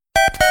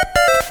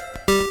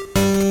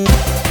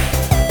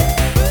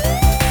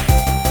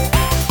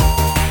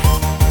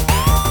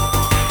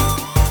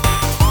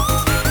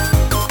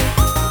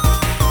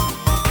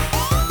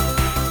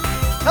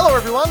Hello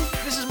everyone,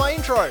 this is my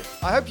intro.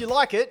 I hope you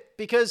like it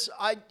because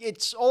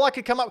it's all I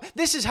could come up with.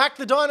 This is Hack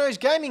the Dino's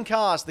Gaming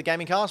Cast, the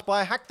gaming cast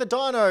by Hack the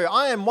Dino.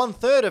 I am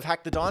 1/3 of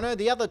Hack the Dino,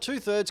 the other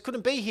 2/3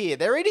 couldn't be here.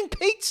 They're eating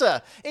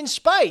pizza in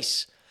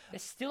space. They're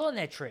still on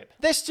their trip.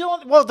 They're still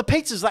on, well, the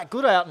pizza's that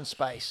good out in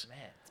space. Man,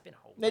 it's been a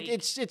whole week.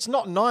 It's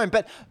not known,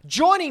 but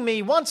joining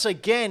me once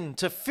again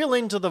to fill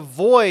into the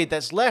void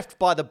that's left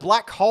by the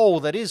black hole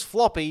that is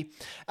Floppy,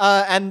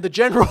 and the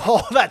general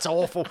hole, that's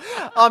awful.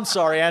 I'm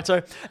sorry,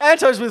 Anto.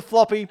 Anto's with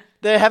Floppy.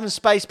 They're having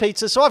space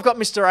pizza, so I've got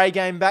Mr.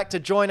 A-Game back to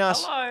join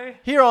us. Hello.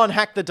 Here on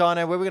Hack the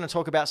Dino, where we're going to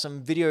talk about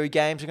some video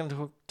games. We're going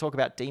to talk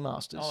about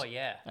D-Masters. Oh,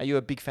 yeah. Are you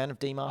a big fan of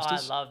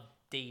D-Masters? I love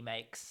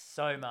D-Makes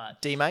so much.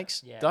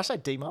 D-Makes? Yeah. Did I say You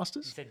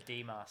D-Masters? said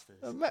D-Masters.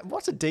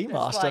 What's a It's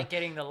D-Master? like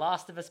getting The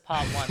Last of Us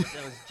Part 1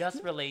 that was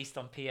just released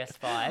on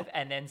PS5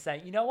 and then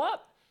saying, you know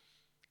what?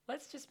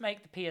 Let's just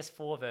make the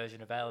PS4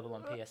 version available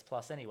on PS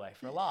Plus anyway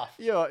for a laugh.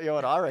 You know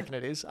what I reckon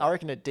it is? I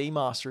reckon a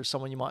D-Master is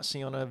someone you might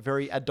see on a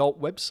very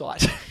adult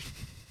website.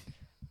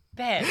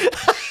 Ben,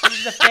 this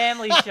is a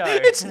family show.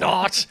 It's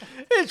not.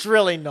 It's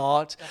really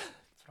not.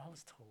 That's what I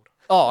was told.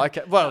 Oh,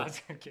 okay. Well,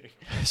 I'm kidding.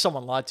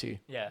 someone lied to you.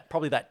 Yeah.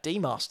 Probably that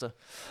D-Master.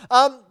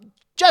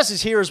 Jazz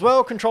is here as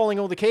well, controlling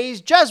all the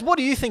keys. Jazz, what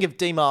do you think of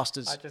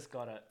D-Masters? I just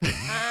got it.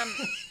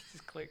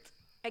 Just clicked.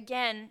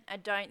 Again, I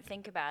don't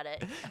think about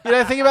it. You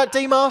don't think about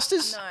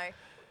D-Masters? No,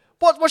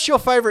 What's your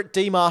favourite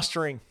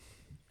D-Mastering?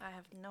 I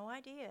have no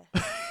idea.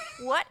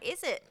 What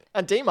is it?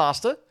 A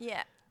D-Master?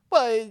 Yeah.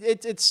 Well,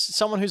 it's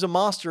someone who's a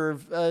master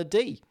of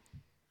D.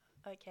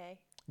 Okay.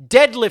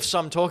 Deadlifts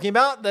I'm talking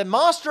about. The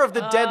master of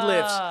the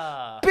deadlifts.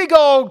 Ah. Big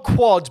old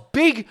quads.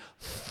 Big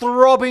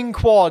throbbing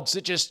quads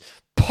that just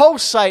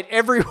pulsate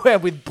everywhere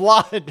with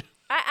blood.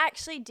 I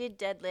actually did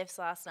deadlifts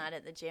last night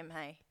at the gym,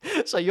 hey.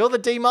 So you're the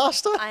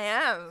D-Master? I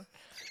am.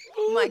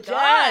 Oh my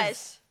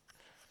Jazz.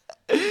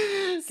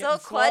 gosh. Saw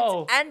quads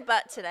swole. and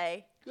butt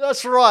today.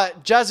 That's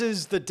right. Jazz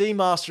is the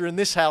D-Master in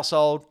this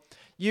household.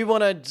 You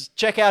want to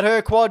check out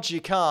her quads? You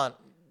can't.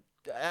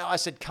 I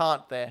said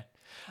can't there.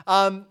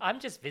 I'm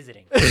just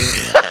visiting.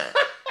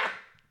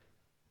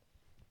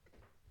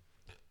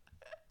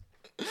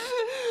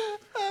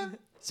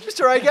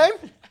 Mr.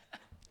 A-Game,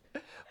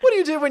 what do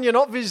you do when you're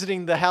not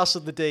visiting the house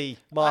of the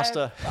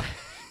D-Master?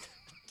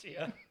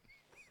 Dear.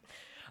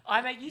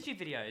 I make YouTube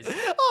videos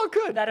Oh,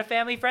 good. that are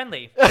family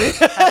friendly.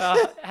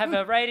 have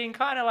a rating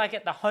kind of like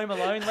at the Home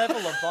Alone level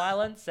of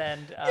violence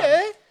and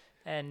Yeah.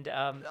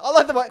 I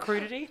like the way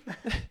crudity.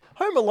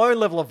 Home Alone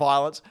level of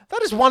violence.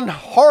 That is one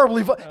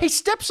horribly... he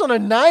steps on a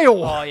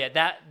nail. Oh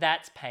yeah,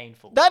 that's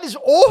painful. That is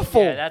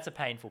awful. Yeah, that's a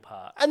painful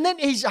part. And then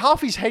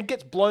half his head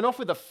gets blown off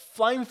with a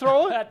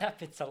flamethrower. That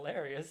bit's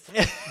hilarious.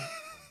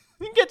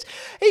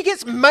 He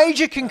gets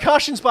major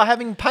concussions by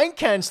having paint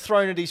cans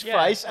thrown at his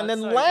Yeah, face and then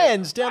that's so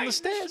lands good. down the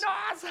stairs.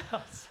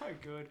 So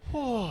good.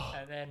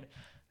 And then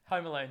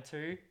Home Alone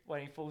 2,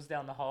 when he falls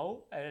down the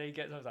hole, and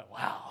then I was like,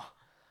 wow,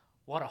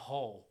 what a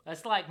hole.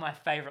 That's like my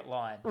favorite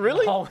line.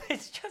 Really? The hole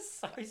is just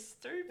so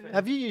stupid.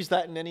 Have you used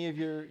that in any of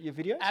your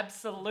videos?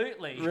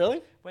 Absolutely.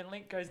 Really? When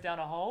Link goes down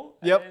a hole,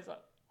 Yep. and it's like,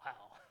 wow,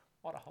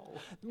 what a hole.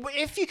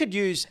 If you could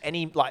use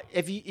any, like,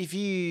 if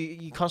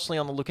you constantly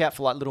on the lookout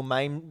for like little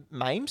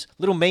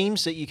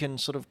memes that you can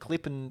sort of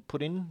clip and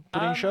put in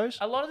shows.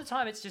 A lot of the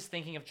time, it's just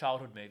thinking of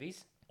childhood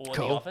movies or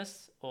Cool. The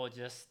Office or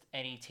just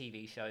any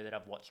TV show that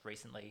I've watched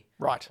recently.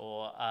 Right.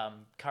 Or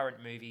current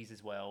movies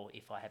as well,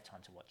 if I have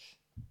time to watch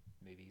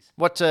movies.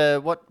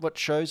 What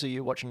shows are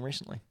you watching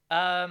recently?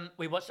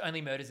 We watched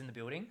Only Murders in the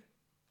Building.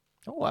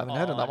 Oh, I haven't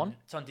heard of that one.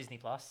 It's on Disney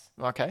Plus.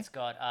 Okay. It's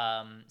got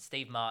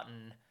Steve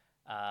Martin,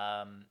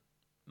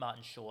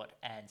 Martin Short,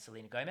 and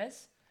Selena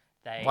Gomez.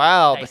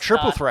 Wow, the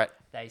triple threat.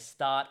 They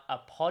start a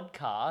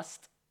podcast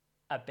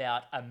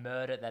about a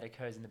murder that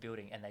occurs in the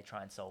building, and they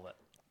try and solve it.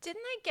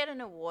 Didn't they get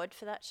an award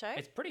for that show?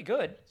 It's pretty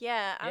good.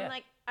 Yeah, I'm Yeah.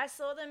 like, I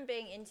saw them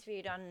being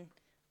interviewed on,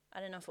 I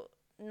don't know if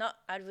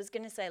I was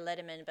going to say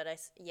Letterman, but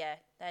they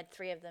had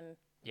 3 of them.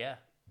 Yeah,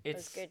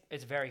 it's good.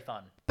 It's very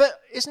fun. But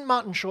isn't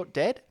Martin Short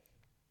dead?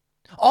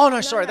 Oh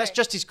no, sorry, No. that's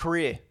just his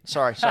career.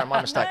 Sorry,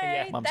 my mistake.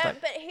 Yeah. My mistake.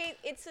 But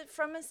it's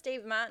from a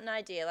Steve Martin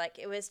idea. Like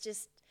it was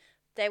just,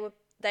 it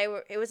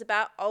was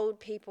about old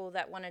people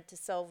that wanted to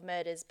solve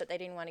murders, but they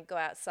didn't want to go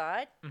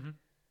outside. Mm-hmm.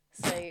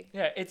 So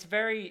Yeah, it's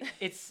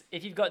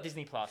if you've got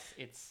Disney Plus,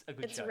 it's a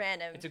good It's show.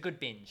 random. It's a good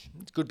binge.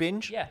 It's a good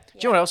binge. Yeah. Do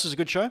you know what else is a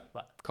good show?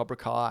 What? Cobra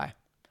Kai.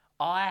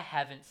 I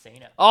haven't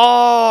seen it.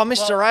 Oh,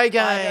 Mr. Well,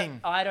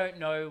 A-Game. I don't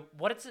know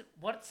what's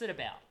it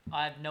about.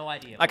 I have no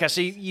idea. Okay,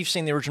 so you've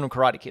seen the original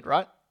Karate Kid,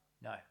 right?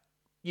 No,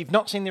 You've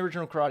not seen the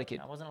original Karate Kid.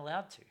 I wasn't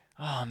allowed to.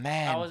 Oh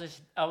man,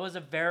 I was a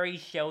very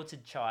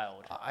sheltered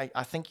child.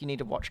 I think you need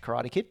to watch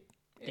Karate Kid.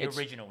 The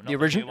original, not The the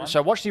original. new one?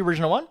 So watch the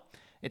original one.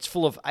 It's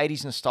full of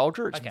 80s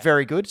nostalgia. It's Okay.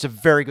 very good. It's a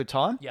very good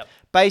time. Yep.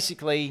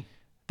 Basically,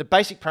 the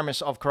basic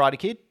premise of Karate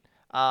Kid.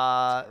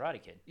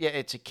 Karate Kid. Yeah,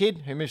 it's a kid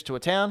who moves to a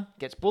town,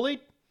 gets bullied,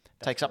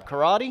 takes up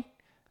karate,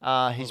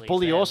 His Bullies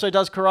bully them. also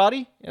does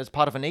karate as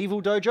part of an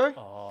evil dojo.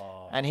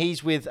 Oh, And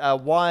he's with a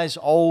wise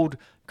old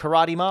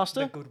karate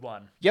master. the good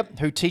one. Yep,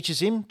 who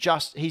teaches him.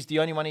 He's the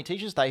only one he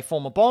teaches. They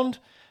form a bond.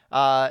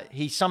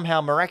 He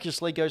somehow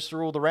miraculously goes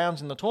through all the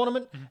rounds in the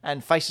tournament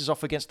and faces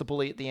off against the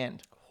bully at the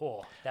end.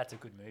 Oh, that's a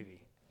good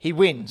movie. He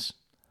wins.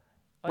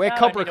 Oh, Where now I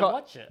Cobra need to Kai-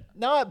 watch it.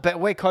 No, but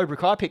where Cobra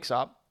Kai picks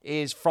up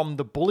is from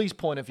the bully's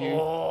point of view.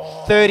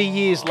 30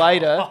 years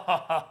later,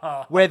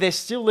 where they're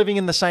still living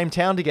in the same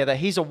town together.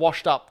 He's a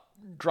washed up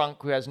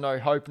drunk who has no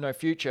hope, no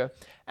future.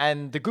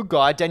 And the good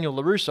guy, Daniel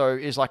LaRusso,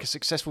 is like a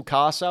successful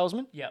car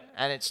salesman. Yep.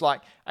 And it's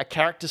like a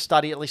character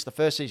study, at least the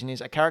first season is,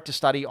 a character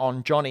study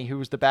on Johnny, who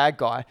was the bad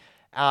guy,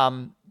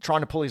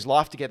 trying to pull his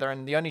life together.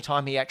 And the only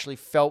time he actually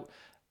felt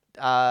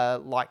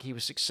like he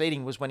was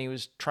succeeding was when he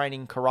was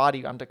training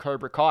karate under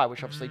Cobra Kai,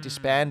 which obviously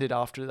disbanded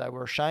after they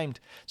were ashamed.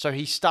 So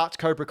he starts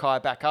Cobra Kai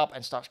back up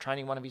and starts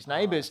training one of his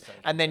neighbors. so he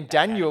And can then get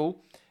back at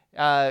Daniel,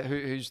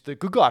 who's the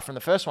good guy from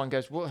the first one,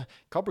 goes, well,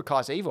 Cobra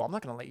Kai's evil. I'm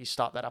not going to let you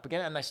start that up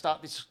again. And they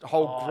start this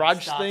whole Oh, it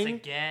grudge starts thing.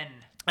 again.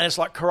 And it's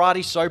like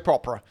karate soap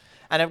opera.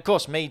 And of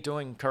course, me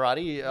doing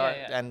karate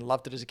yeah. and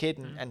loved it as a kid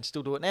and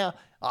still do it now,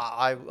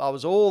 I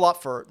was all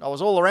up for it. I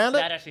was all around it.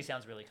 That actually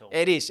sounds really cool.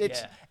 It is.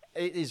 Yeah.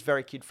 It is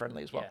very kid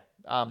friendly as well.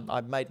 I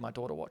made my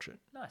daughter watch it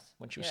Nice.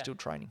 when she was Yeah. still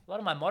training. A lot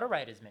of my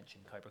moderators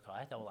mentioned Cobra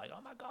Kai. They were like, "Oh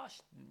my gosh,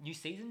 new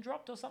season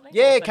dropped or something."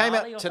 Yeah, Or it came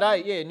finale out or today.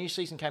 something?" Yeah, new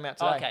season came out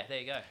Oh, today. okay, there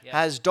you go. Yeah.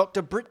 Has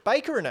Dr. Britt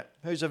Baker in it,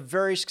 who's a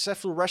very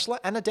successful wrestler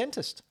and a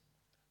dentist.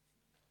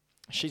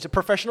 She's a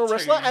professional Two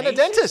wrestler and a niches,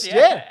 dentist.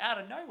 Yeah. out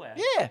of nowhere.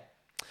 Yeah.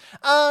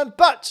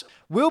 But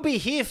we'll be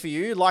here for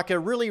you like a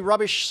really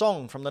rubbish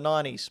song from the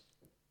 90s.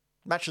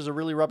 Matches a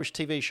really rubbish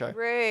TV show.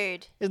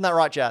 Rude. Isn't that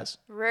right, Jazz?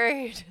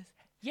 Rude.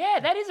 Yeah,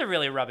 that is a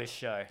really rubbish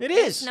show. It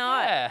is.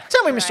 Not. Yeah.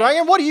 Tell me, Mr. Right.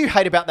 Agan, what do you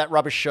hate about that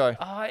rubbish show?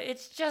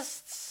 It's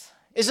just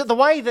Is it the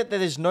way that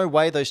there's no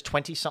way those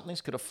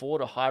 20-somethings could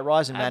afford a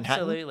high-rise in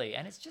Manhattan? absolutely,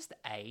 and it's just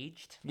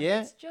aged. Like,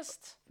 Yeah. It's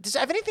just Does it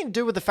have anything to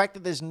do with the fact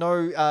that there's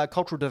no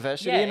cultural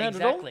diversity in it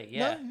exactly.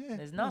 at all? Yeah. No?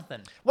 There's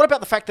nothing. What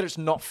about the fact that it's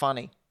not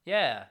funny?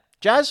 Yeah.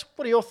 Jazz,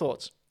 what are your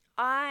thoughts?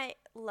 I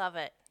love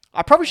it.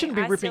 I probably shouldn't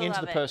be I ripping still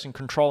into the love it. person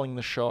controlling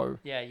the show.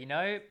 Yeah, you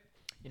know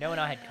when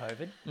I had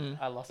COVID,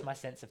 I lost my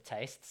sense of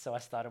taste, so I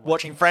started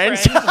Watching watching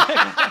Friends?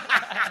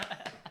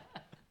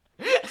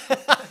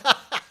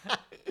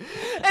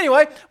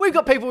 Anyway, we've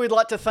got people we'd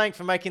like to thank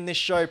for making this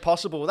show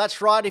possible.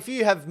 That's right. If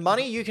you have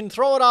money, you can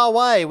throw it our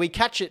way. We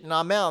catch it in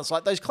our mouths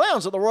like those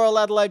clowns at the Royal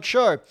Adelaide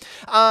Show.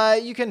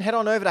 You can head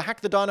on over to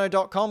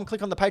hackthedino.com,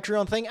 click on the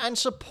Patreon thing, and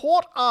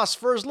support us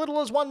for as little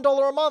as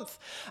 $1 a month.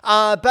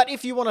 But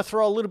if you want to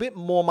throw a little bit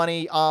more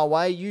money our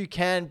way, you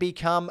can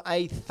become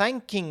a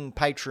thanking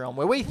Patreon,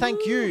 where we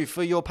thank you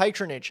for your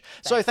patronage.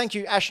 So thank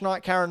you, Ash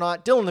Knight, Karen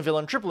Knight, Dylan the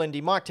Villain, Triple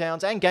Indy, Mike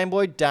Towns, and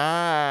Gameboy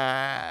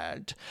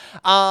Dad.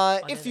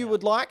 If you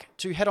would like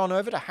to head on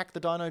over to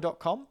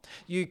hackthedino.com,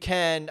 you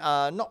can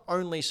not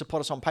only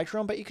support us on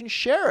Patreon, but you can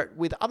share it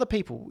with other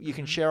people. You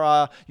can share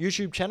our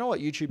YouTube channel at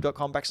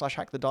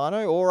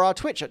youtube.com/hackthedino, or our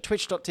Twitch at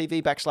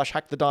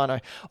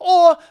twitch.tv/hackthedino,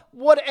 or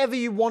whatever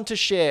you want to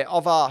share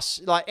of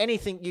us. Like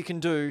anything you can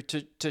do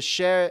to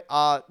share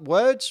our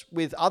words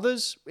with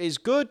others is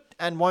good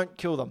and won't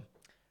kill them.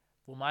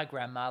 Will my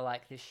grandma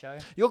like this show?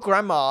 Your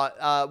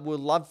grandma will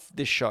love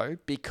this show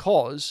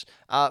because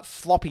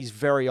Floppy's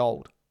very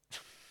old.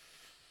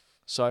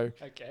 So,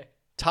 Okay.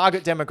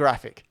 target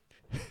demographic.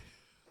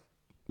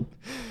 I'm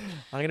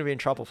going to be in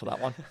trouble for that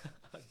one.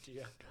 Oh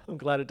dear. I'm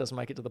glad it doesn't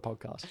make it to the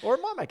podcast. Or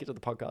it might make it to the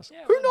podcast.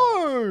 Yeah, Who why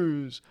not?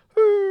 knows?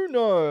 Who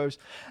knows?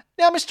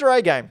 Now, Mr.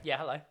 A-Game, Yeah,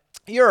 hello.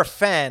 you're a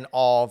fan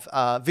of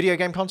video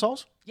game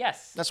consoles.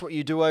 Yes. That's what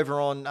you do over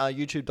on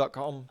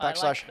youtube.com I like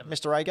 / them.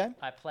 Mr. A-Game.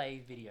 I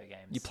play video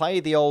games. You play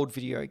the old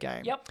video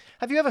game. Yep.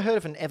 Have you ever heard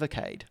of an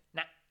Evercade?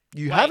 Nah.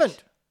 You Wait.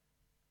 haven't?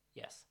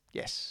 Yes.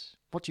 Yes.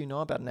 What do you know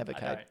about an Evercade?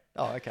 don't.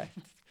 Oh, okay.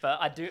 But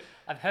I do.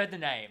 I've heard the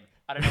name.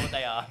 I don't know what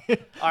they are. All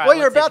right, Well,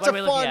 you're what's this? about What to are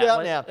we looking find at? out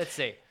What- now. Let's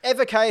see.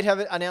 Evercade have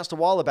announced a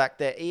while back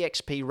their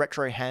EXP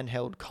retro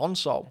handheld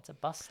console. It's a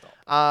bus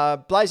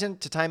stop. Blaze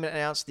Entertainment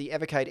announced the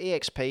Evercade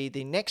EXP,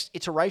 the next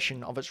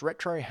iteration of its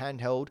retro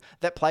handheld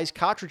that plays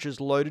cartridges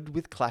loaded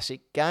with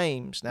classic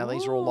games. Now,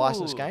 these are all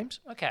licensed Ooh, games.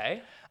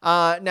 Okay.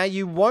 Now,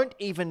 you won't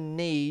even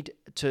need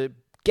to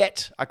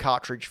get a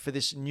cartridge for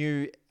this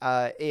new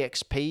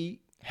EXP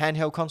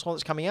handheld console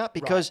that's coming out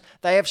because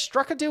they have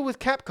struck a deal with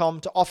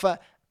Capcom to offer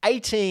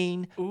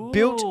 18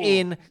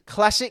 built-in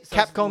classic So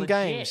it's Capcom legit.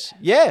 games.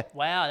 Yeah.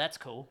 Wow, that's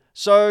cool.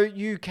 So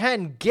you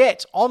can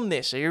get on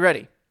this. Are you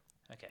ready?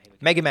 Okay. Here we go.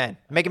 Mega Man,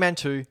 Mega Man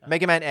 2,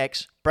 Mega Man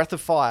X, Breath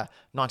of Fire,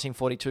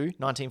 1942,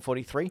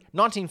 1943,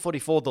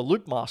 1944, The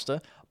Loop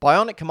Master,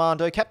 Bionic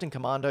Commando, Captain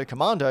Commando,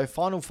 Commando,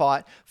 Final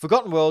Fight,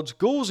 Forgotten Worlds,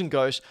 Ghouls and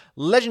Ghosts,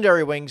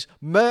 Legendary Wings,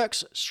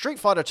 Mercs, Street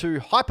Fighter 2,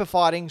 Hyper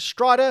Fighting,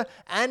 Strider,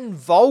 and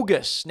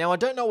Vulgus. Now, I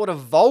don't know what a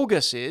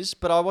Vulgus is,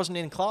 but I wasn't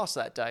in class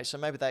that day, so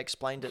maybe they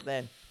explained it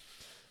then.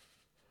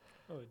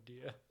 Oh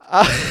dear.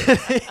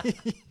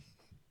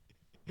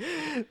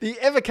 The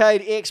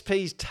Evercade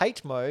EXP's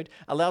Tate mode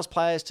allows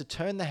players to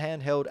turn the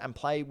handheld and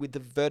play with the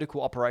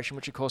vertical operation,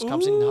 which of course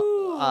comes in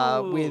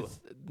with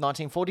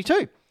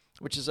 1942,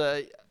 which is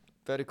a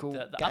vertical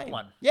The game. up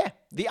one. Yeah,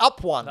 the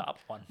up one. The up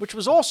one. Which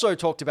was also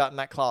talked about in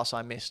that class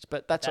I missed,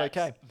 but that's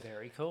okay.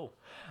 Very cool.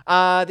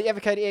 The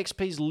Evercade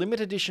EXP's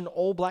limited edition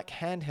all black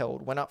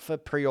handheld went up for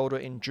pre-order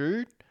in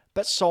June,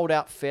 but sold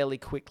out fairly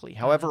quickly.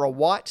 However, a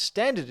white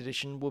standard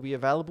edition will be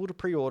available to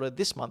pre-order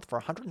this month for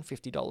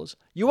 $150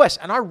 US,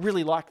 and I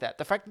really like that.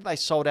 The fact that they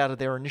sold out of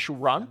their initial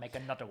run. Make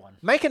another one.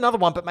 Make another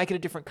one, but make it a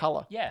different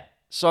color. Yeah.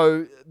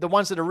 So the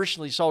ones that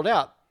originally sold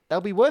out, they'll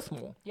be worth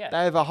more. Yeah.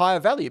 They have a higher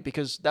value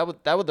because they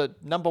were the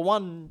number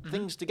one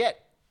things to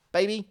get,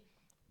 baby.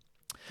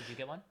 Did you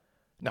get one?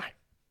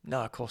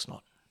 No, of course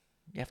not.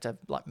 You have to have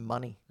like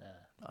money.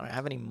 I don't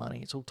have any money.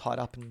 It's all tied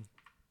up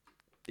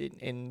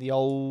in the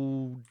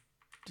old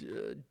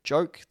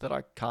joke that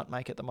I can't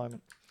make at the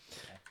moment.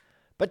 Okay.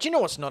 But you know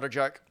what's not a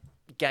joke?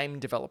 Game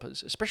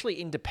developers, especially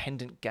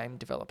independent game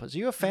developers. Are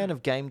you a fan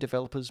of game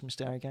developers,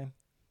 Mr. A Game?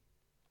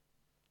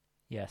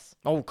 Yes.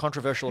 Oh,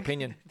 controversial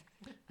opinion.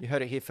 You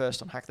heard it here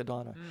first on Hack the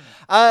Dino.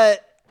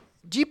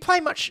 Do you play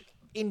much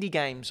indie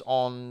games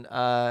on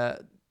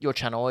your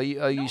channel? Are you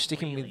Not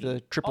sticking with really.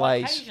 the triple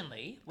A's?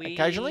 Occasionally. We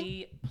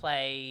Occasionally?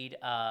 played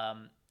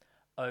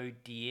Oh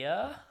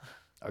Dear.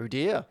 Oh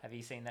dear. Have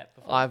you seen that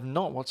before? I've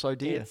not. What's oh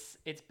dear?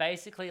 It's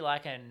basically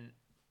like a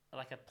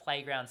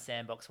playground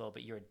sandbox world,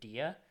 but you're a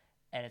deer,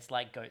 and it's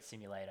like Goat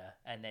Simulator,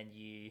 and then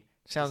you.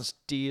 Sounds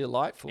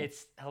delightful.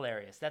 It's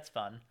hilarious. That's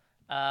fun.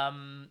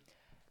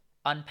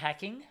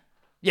 Unpacking.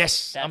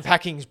 Yes, That's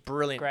Unpacking's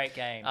brilliant. Great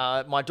game.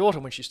 My daughter,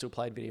 when she still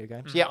played video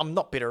games, yeah, I'm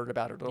not bitter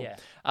about it at all.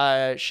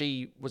 Yeah.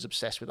 She was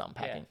obsessed with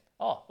Unpacking. Yeah.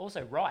 Oh,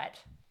 also Right.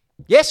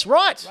 Yes,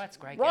 right. Right's a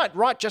great Right,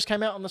 game. right. Just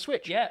came out on the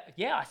Switch. Yeah,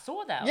 I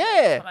saw that.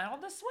 Yeah. It's come out on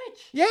the Switch.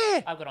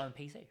 Yeah. I've got it on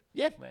the PC.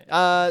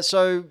 Yeah.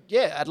 So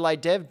yeah, Adelaide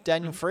Dev,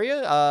 Daniel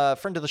Freer,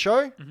 friend of the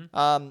show.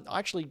 I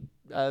actually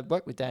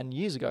worked with Dan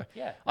years ago.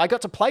 Yeah. I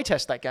got to play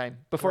test that game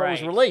before it was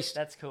Great. released.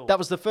 That's cool. That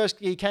was the first.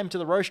 He came to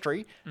the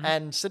roastery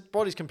and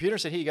brought his computer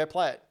and said, "Here you go,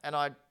 play it." And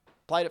I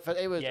played it.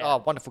 It was Yeah.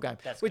 wonderful game.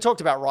 That's we good.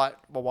 talked about Right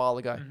a while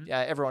ago. Yeah,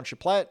 everyone should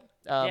play it.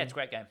 Yeah, it's a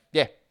great game.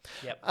 Yeah.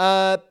 Yep.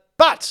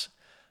 But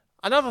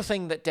another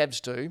thing that devs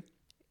do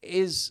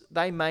is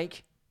they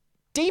make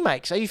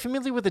demakes. Are you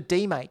familiar with a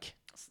demake?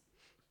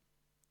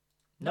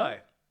 No.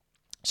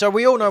 So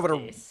we all know Is what a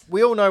this?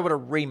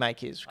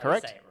 remake is,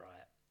 correct?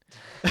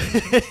 I didn't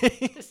say it right.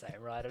 Didn't say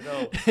it right at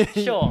all.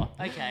 Sure.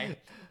 Okay.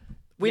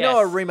 We know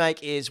a Yes.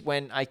 remake is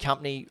when a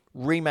company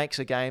remakes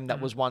a game that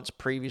was once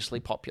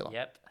previously popular.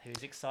 Yep.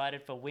 Who's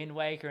excited for Wind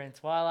Waker and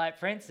Twilight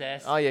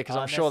Princess? Oh, yeah, 'cause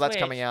I'm on the sure that's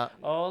Switch coming out.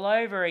 all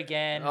over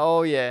again.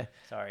 Oh yeah.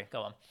 Sorry.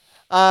 Go on.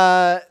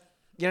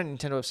 You know,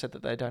 Nintendo have said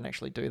that they don't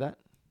actually do that,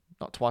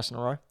 not twice in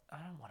a row. I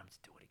don't want them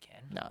to do it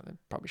again. No, they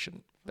probably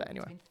shouldn't. But It's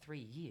anyway, been 3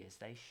 years.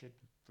 They should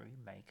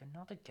remake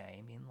another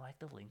game in like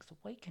the Link's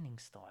Awakening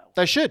style.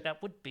 they should,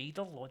 That would be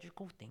the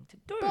logical thing to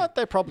do. but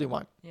they probably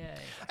won't. Yeah.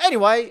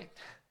 Anyway,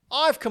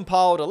 I've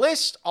compiled a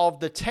list of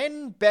the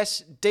 10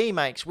 best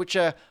demakes, which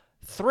are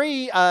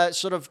 3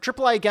 sort of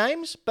AAA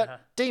games,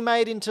 but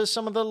demade into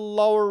some of the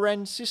lower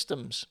end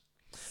systems.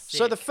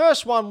 So the Sick.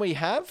 first one we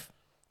have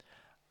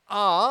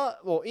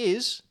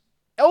is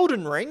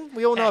Elden Ring.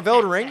 We all know of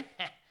Elden Ring,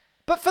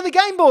 but for the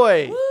Game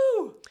Boy.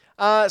 Woo!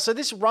 So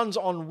this runs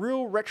on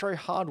real retro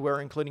hardware,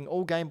 including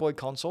all Game Boy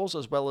consoles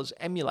as well as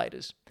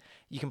emulators.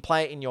 You can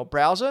play it in your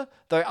browser,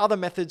 though other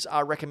methods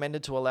are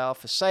recommended to allow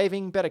for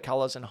saving, better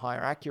colors, and higher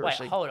Wait,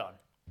 accuracy. hold on.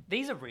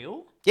 These are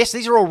real? Yes,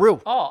 these are all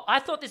real. Oh, I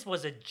thought this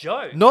was a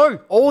joke.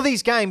 No, all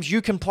these games you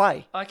can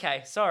play.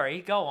 Okay,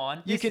 sorry. Go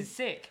on. This can- is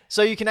sick.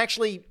 So you can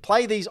actually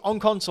play these on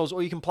consoles,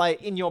 or you can play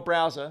it in your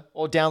browser,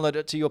 or download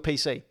it to your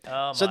PC.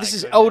 Oh So my this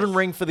is goodness. Elden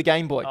Ring for the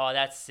Game Boy. Oh,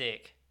 that's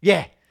sick.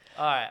 Yeah.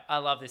 All right, I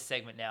love this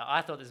segment now.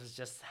 I thought this was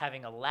just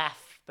having a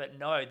laugh, but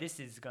no, this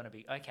is going to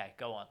be... Okay,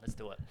 go on. Let's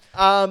do it.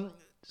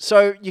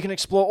 So you can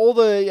explore all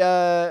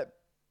the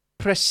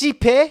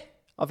Precipe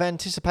of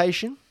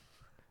Anticipation.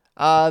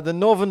 The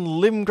Northern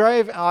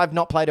Limgrave. I've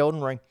not played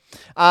Elden Ring.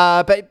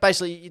 But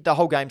basically, the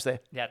whole game's there.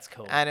 That's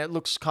cool. And it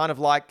looks kind of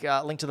like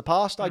Link to the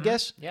Past, I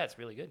guess. Yeah, it's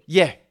really good.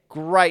 Yeah,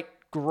 great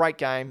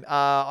game.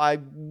 I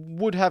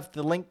would have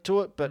the link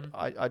to it, but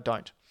I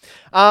don't.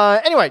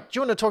 Anyway, do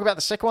you want to talk about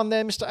the second one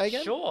there, Mr.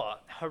 Agan? Sure.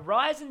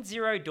 Horizon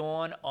Zero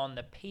Dawn on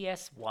the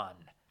PS1.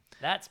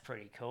 That's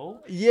pretty cool.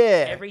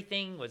 Yeah.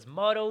 Everything was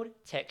modeled,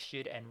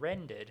 textured, and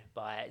rendered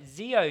by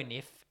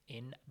Zeonif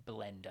in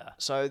Blender.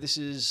 So this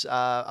is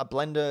a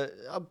Blender,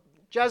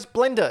 Jazz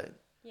Blender.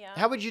 Yeah.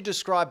 How would you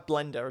describe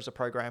Blender as a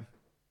program?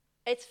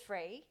 It's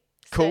free.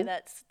 Cool. So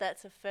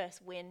that's a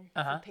first win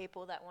for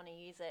people that want to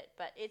use it.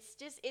 But it's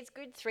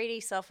good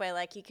 3D software.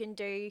 Like you can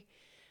do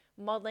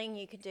modeling,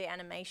 you can do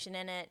animation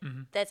in it.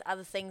 There's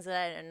other things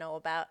that I don't know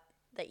about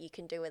that you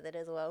can do with it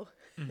as well.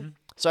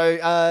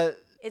 So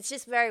It's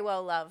just very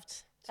well loved.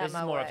 So at this is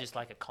my more work. of just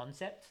like a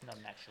concept, not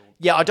an actual...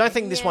 yeah, I don't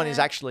think this one is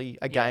Yeah. actually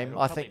a Yeah, game.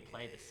 we'll I probably think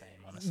play the same,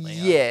 honestly.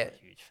 Yeah. I'm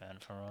a huge fan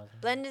of Horizon.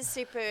 Blender's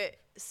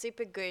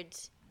super good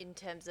in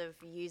terms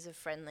of user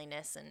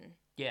friendliness and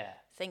Yeah.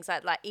 things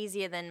like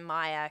easier than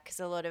Maya, because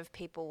a lot of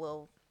people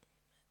will.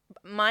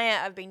 Maya,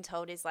 I've been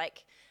told, is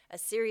like a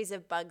series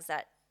of bugs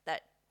that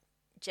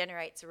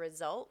generates a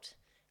result,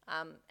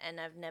 and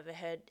I've never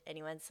heard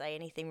anyone say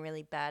anything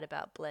really bad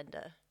about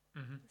Blender.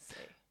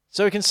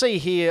 So we can see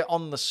here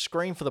on the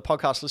screen for the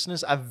podcast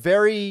listeners a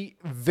very,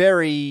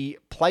 very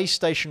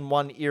PlayStation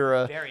 1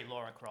 era Very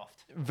Lara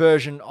Croft.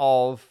 version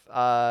of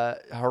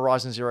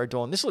Horizon Zero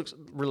Dawn. This looks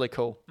really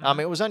cool.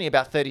 It was only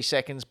about 30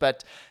 seconds,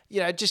 but,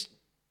 just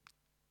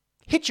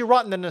hit you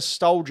right in the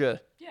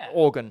nostalgia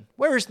organ.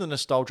 Where is the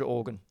nostalgia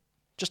organ?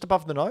 Just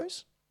above the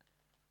nose?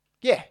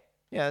 Yeah.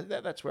 Yeah,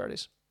 that's where it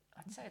is.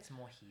 I'd say it's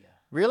more here.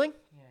 Really?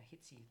 Yeah, it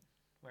hits you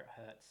where it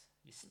hurts.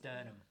 Your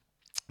sternum.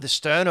 The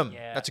sternum.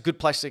 Yeah. That's a good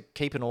place to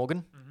keep an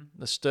organ.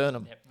 The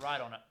sternum. Yep, right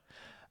on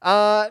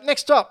it.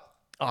 Next up.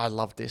 Oh, I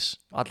love this.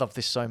 I love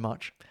this so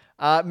much.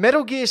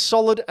 Metal Gear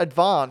Solid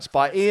Advance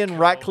by Ian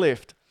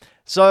Ratcliffe.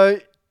 So,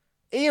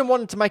 Ian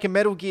wanted to make a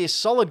Metal Gear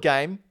Solid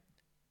game,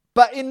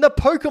 but in the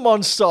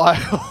Pokemon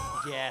style.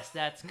 Yes,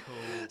 that's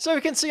cool. So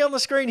we can see on the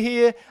screen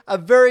here a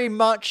very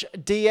much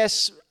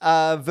DS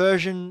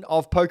version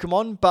of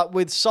Pokemon, but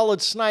with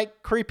Solid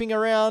Snake creeping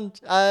around.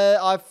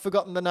 I've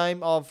forgotten the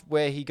name of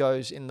where he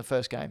goes in the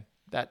first game.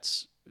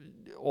 That's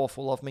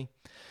awful of me.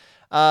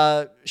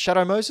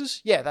 Shadow Moses?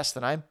 Yeah, that's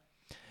the name.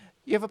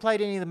 You ever played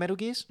any of the Metal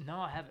Gears?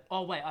 No, I haven't.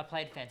 Oh, wait, I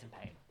played Phantom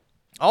Pain.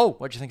 Oh,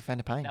 what'd you think of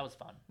Phantom Pain? That was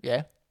fun.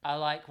 Yeah? I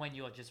like when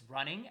you're just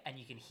running and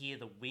you can hear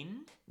the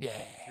wind Yeah.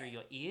 through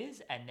your ears,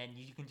 and then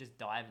you can just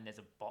dive and there's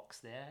a box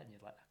there, and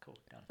you're like, oh, cool,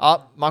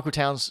 done. Michael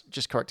Towns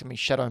just corrected me,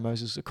 Shadow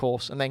Moses, of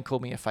course, and then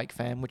called me a fake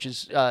fan, which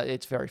is,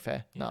 it's very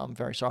fair. No, I'm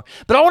very sorry.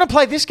 But I want to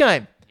play this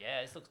game.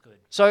 Yeah, this looks good.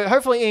 So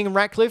hopefully Ian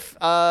Ratcliffe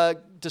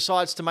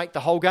decides to make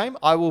the whole game.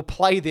 I will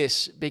play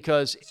this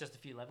because It's just a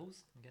few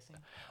levels, I'm guessing.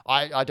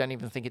 I don't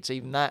even think it's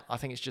even that. I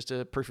think it's just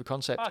a proof of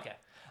concept. Okay.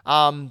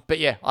 But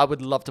yeah, I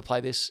would love to play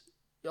this.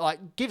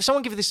 Give this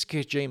to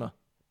Kojima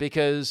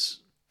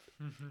because,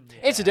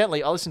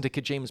 incidentally, I listened to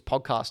Kojima's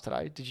podcast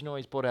today. Did you know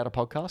he's brought out a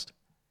podcast?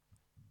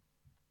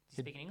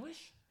 Speaking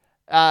English?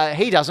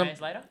 He doesn't.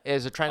 Translator?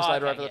 There's a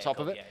translator Okay, over the yeah, top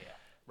cool, of it. Yeah.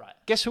 Right.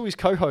 Guess who his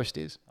co-host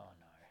is? Oh,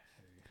 no.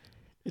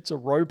 It's a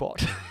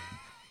robot.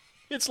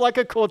 It's like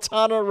a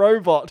Cortana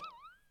robot.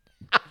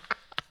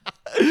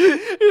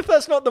 If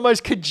that's not the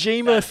most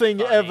Kojima That's thing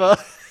funny. ever.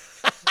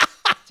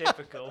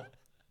 Typical.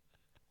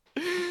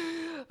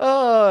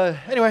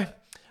 Anyway,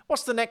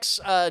 what's the next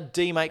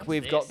D-make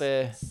we've got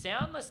there?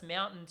 Soundless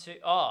Mountain 2.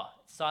 Oh,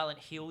 Silent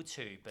Hill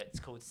 2, but it's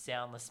called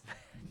Soundless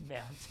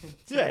Mountain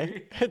 2. Yeah,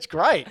 it's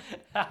great.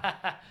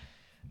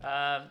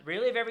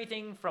 Relive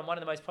everything from one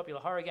of the most popular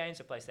horror games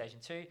for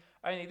PlayStation 2,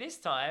 only this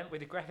time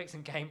with the graphics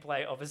and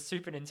gameplay of a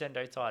Super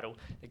Nintendo title.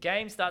 The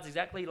game starts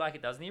exactly like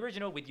it does in the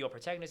original, with your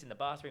protagonist in the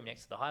bathroom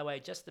next to the highway,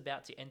 just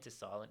about to enter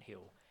Silent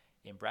Hill.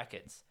 In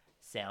brackets,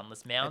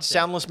 Soundless Mountain. It's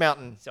Soundless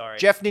Mountain. Sorry.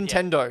 Jeff Yeah.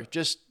 Nintendo,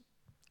 just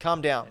calm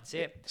down. That's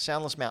it.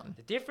 Soundless Mountain.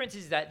 The difference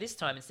is that this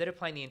time, instead of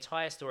playing the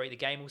entire story, the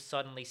game will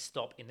suddenly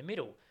stop in the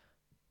middle.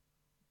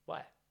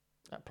 Why?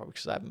 Probably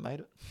because I haven't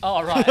made it.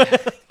 Oh, right.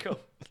 Cool.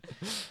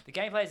 The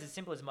gameplay is as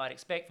simple as you might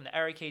expect. From the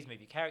arrow keys, move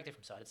your character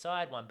from side to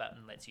side. One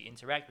button lets you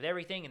interact with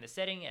everything in the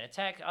setting and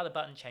attack. Other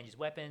button changes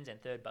weapons.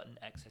 And third button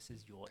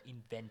accesses your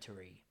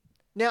inventory.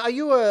 Now, are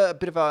you a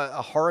bit of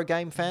a horror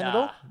game fan at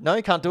all? Nah. No,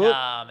 you can't do it?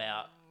 Nah, I'm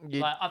out.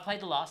 Like, I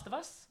played The Last of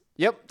Us.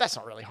 Yep, that's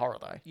not really horror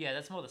though. Yeah,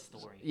 that's more the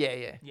story.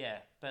 Yeah. Yeah,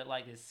 but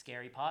like there's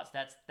scary parts.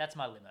 That's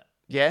my limit.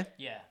 Yeah?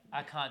 Yeah,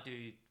 I can't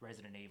do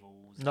Resident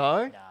Evils.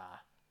 No? Nah,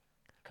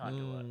 can't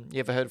do it. You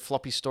ever heard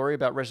Floppy's story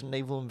about Resident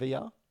Evil in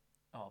VR?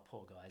 Oh,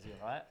 poor guy. Is he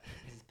alright?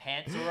 Is his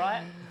pants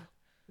alright?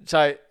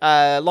 So,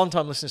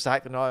 long-time listeners to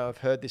Hack the Know have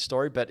heard this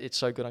story, but it's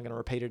so good I'm going to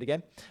repeat it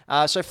again.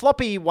 So,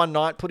 Floppy one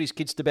night put his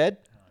kids to bed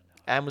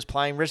and was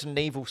playing Resident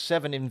Evil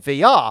 7 in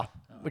VR,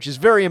 which is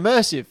very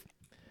immersive.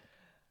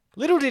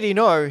 Little did he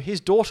know,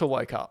 his daughter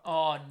woke up.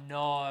 Oh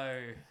no.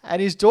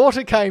 And his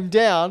daughter came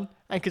down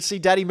and could see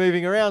Daddy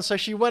moving around, so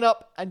she went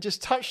up and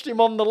just touched him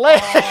on the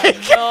leg.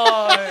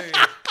 Oh no.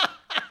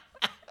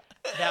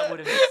 That would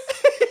have.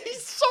 He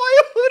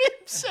soiled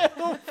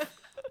himself.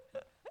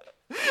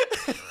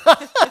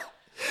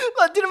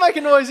 That didn't make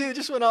a noise either.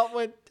 Just went up and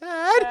went,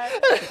 Dad.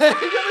 He got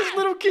this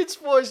little kid's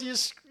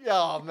voice.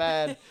 Oh,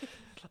 man.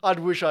 I'd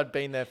wish I'd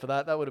been there for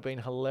that. That would have been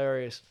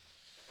hilarious.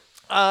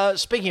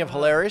 Speaking of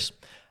hilarious,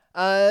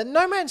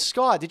 No Man's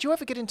Sky. Did you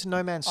ever get into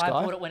No Man's Sky? I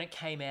bought it when it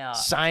came out.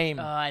 Same.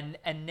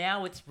 And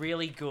now it's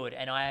really good,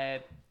 and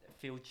I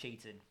feel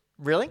cheated.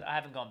 Really? I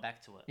haven't gone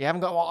back to it. You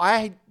haven't got... Well,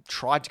 I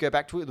tried to go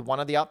back to it with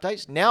one of the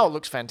updates. Now it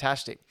looks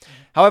fantastic.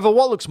 However,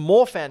 what looks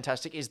more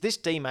fantastic is this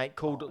D-Mate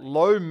called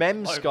Low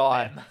Mem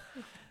Sky.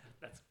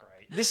 That's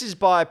great. This is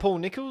by Paul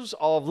Nichols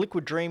of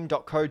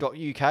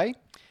liquiddream.co.uk.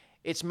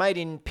 It's made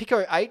in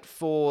Pico 8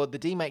 for the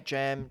D-Mate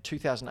Jam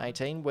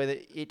 2018, where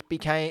it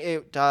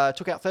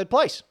took out third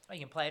place. Oh,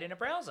 you can play it in a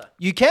browser.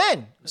 You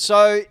can.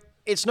 So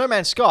it's No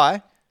Man's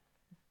Sky,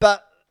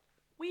 but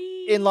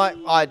in like,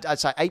 I'd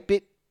say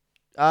 8-bit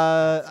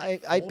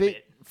 8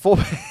 bit, 4.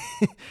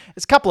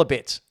 It's a couple of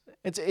bits.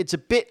 It's a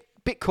bit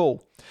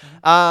cool.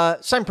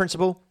 Same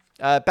principle.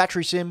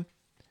 Battery sim.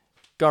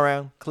 Go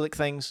around, click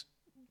things,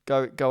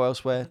 go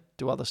elsewhere,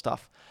 do other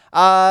stuff.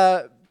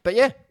 But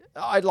yeah,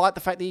 I like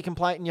the fact that you can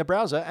play it in your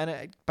browser, and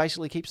it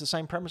basically keeps the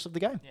same premise of the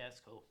game. Yeah, that's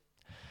cool.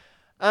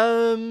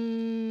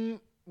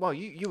 Well,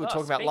 you were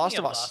talking about Last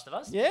of Us. Last of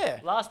Us. Yeah.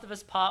 Last of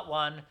Us Part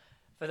 1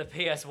 for the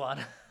PS1.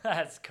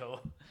 That's cool.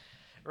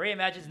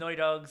 Reimagines Naughty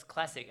Dog's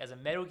classic as a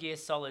Metal Gear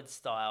Solid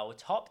style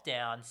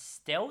top-down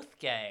stealth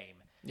game.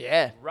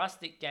 Yeah.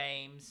 Rustic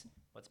Games.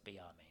 What's BR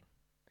mean?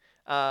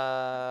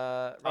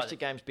 Rustic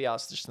Games BR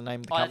is just the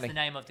name of the That's company. the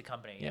name of the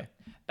company. Yeah.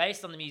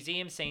 Based on the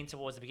museum scene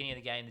towards the beginning of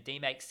the game, the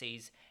remake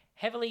sees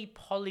heavily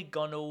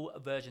polygonal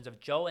versions of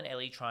Joel and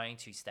Ellie trying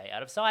to stay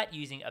out of sight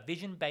using a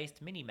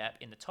vision-based minimap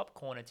in the top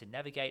corner to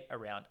navigate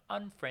around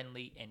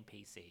unfriendly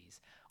NPCs.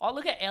 Oh,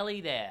 look at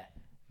Ellie there.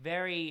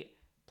 Very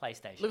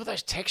PlayStation. Look at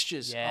those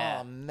textures. Yeah.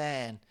 Oh,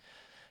 man.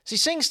 See,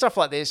 seeing stuff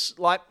like this,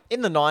 like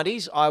in the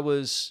 90s, I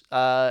was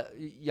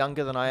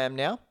younger than I am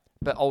now,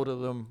 but older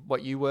than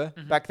what you were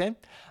back then.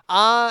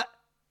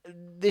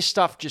 This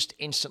stuff just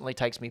instantly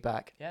takes me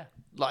back. Yeah.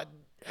 Like,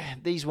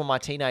 these were my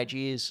teenage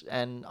years,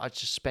 and I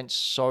just spent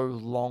so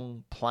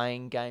long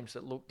playing games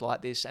that looked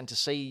like this, and to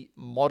see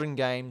modern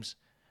games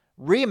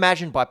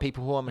reimagined by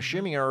people who I'm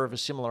assuming are of a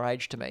similar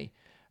age to me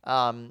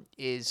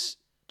is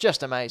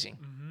just amazing.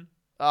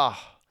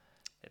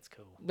 That's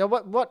cool. Now,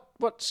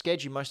 what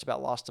scared you most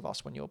about Last of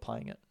Us when you were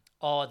playing it?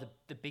 Oh,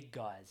 the big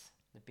guys.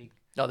 The big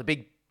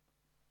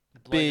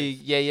Big,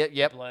 bloaters.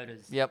 yep.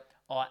 Bloaters. Yep.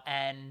 Oh,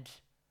 and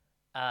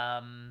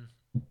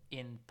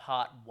in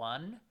part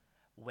 1,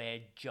 where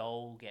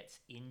Joel gets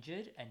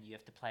injured and you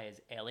have to play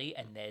as Ellie,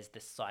 and there's the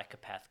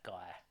psychopath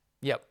guy.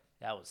 Yep.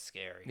 That was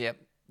scary. Yep.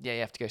 Yeah, you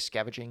have to go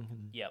scavenging.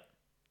 Yep.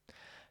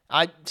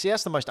 I see.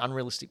 That's the most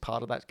unrealistic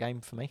part of that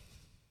game for me.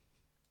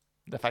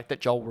 The fact that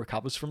Joel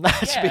recovers from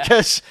that Yeah,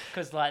 because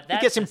like he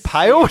gets a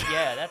impaled.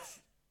 Yeah,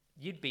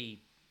 you'd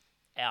be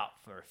out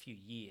for a few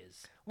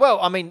years. Well,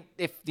 I mean,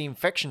 if the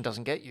infection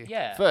doesn't get you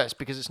Yeah. first,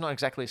 because it's not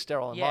exactly a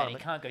sterile Yeah, and environment.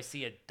 you can't go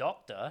see a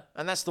doctor.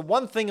 And that's the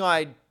one thing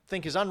I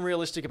think is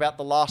unrealistic about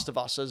The Last of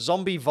Us, a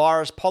zombie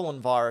virus,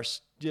 pollen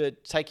virus,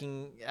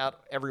 taking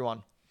out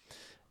everyone.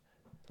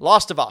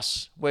 Last of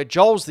Us, where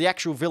Joel's the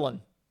actual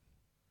villain.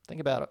 Think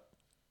about it.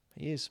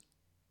 He is.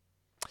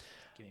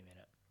 Give me a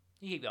minute.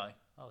 You keep going.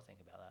 I'll think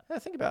about that. Yeah,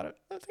 think about it.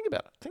 Think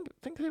about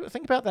it.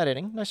 Think about that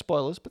ending. No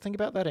spoilers, but think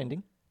about that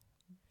ending.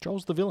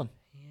 Joel's the villain.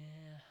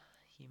 Yeah,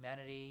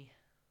 humanity.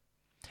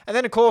 And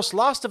then, of course,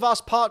 Last of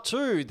Us Part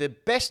 2, the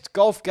best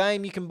golf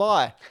game you can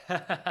buy.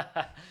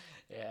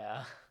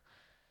 Yeah.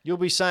 You'll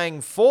be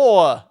saying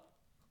 4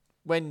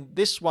 when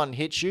this one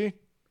hits you.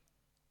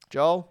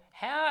 Joel?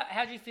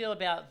 How do you feel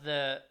about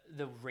the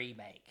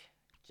remake?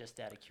 Just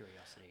out of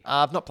curiosity.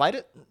 I've not played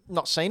it,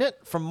 not seen it.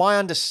 From my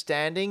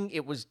understanding,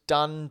 it was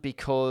done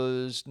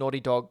because Naughty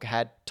Dog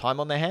had time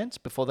on their hands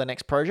before their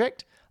next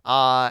project.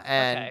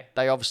 And Okay.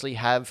 they obviously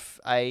have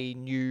a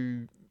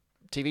new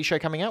TV show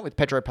coming out with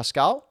Pedro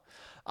Pascal.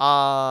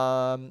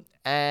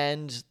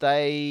 And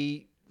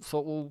they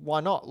thought, well,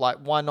 why not? Like,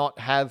 why not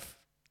have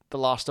The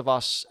Last of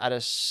Us at a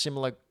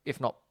similar,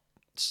 if not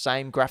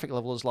same graphic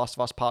level as Last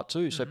of Us Part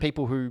 2? So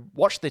people who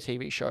watch the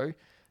TV show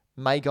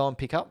may go and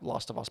pick up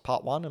Last of Us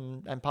Part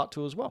 1 and Part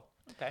 2 as well.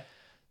 Okay.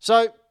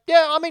 So,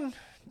 yeah, I mean,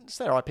 it's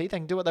their IP. They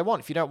can do what they want.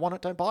 If you don't want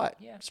it, don't buy it.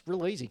 Yeah. It's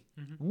real easy.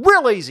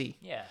 Real easy.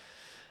 Yeah.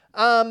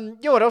 You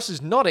know what else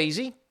is not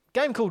easy? A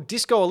game called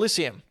Disco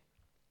Elysium.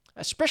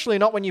 Especially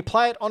not when you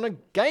play it on a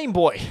Game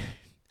Boy.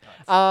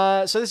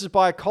 So this is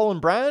by Colin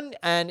Brown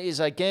and is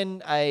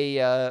again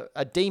a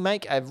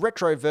demake, a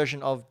retro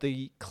version of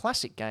the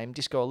classic game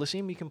Disco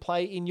Elysium you can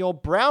play in your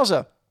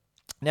browser.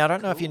 Now, I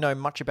don't know if you know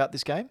much about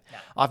this game. No.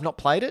 I've not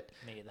played it,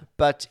 Me either.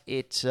 but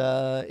it's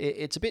a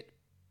bit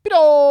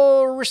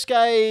old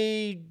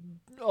risque,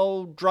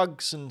 old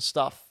drugs and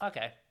stuff.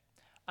 Okay.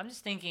 I'm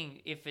just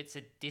thinking, if it's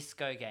a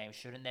disco game,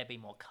 shouldn't there be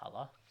more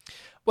color?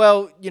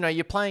 Well, you know,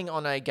 you're playing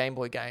on a Game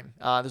Boy game.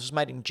 This was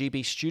made in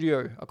GB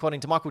Studio, according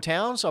to Michael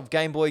Towns of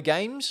Game Boy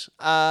Games,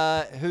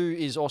 who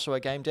is also a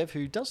game dev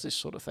who does this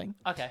sort of thing.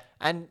 Okay.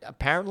 And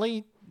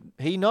apparently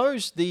he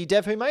knows the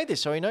dev who made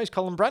this, so he knows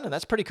Colin Brandon.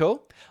 That's pretty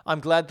cool. I'm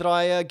glad that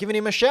I given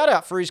him a shout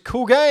out for his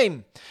cool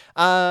game.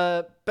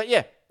 But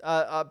yeah,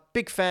 a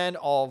big fan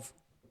of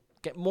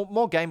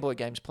more Game Boy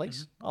games,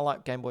 please. I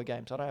like Game Boy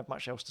games. I don't have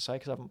much else to say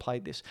because I haven't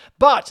played this.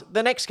 But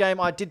the next game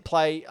I did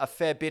play a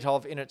fair bit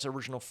of in its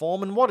original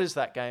form. And what is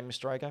that game,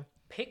 Mr. Ago?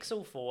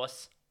 Pixel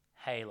Force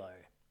Halo.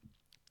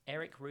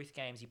 Eric Ruth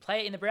Games. You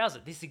play it in the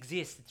browser. This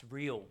exists. It's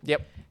real.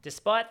 Yep.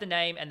 Despite the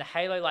name and the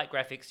Halo-like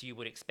graphics you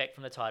would expect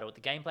from the title,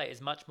 the gameplay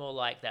is much more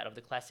like that of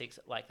the classics,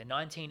 like the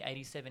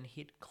 1987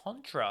 hit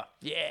Contra,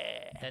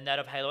 Yeah. than that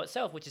of Halo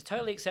itself, which is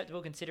totally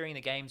acceptable considering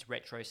the game's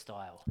retro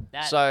style.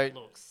 That So-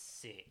 looks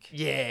sick.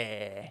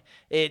 Yeah.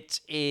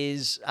 It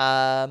is.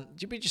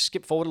 Did we just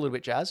skip forward a little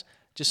bit, Jazz?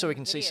 Just so we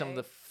can see some of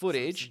the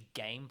footage.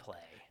 Some gameplay.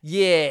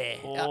 Yeah.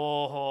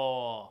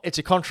 Oh, It's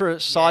a Contra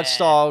side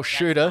style that's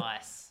shooter.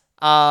 Nice.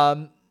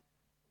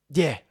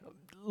 Yeah,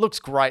 looks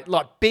great.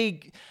 Like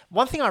big.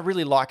 One thing I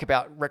really like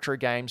about retro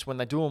games when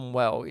they do them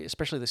well,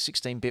 especially the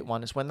 16-bit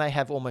one, is when they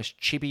have almost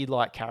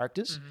chibi-like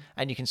characters,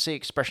 and you can see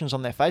expressions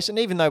on their face. And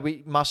even though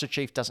Master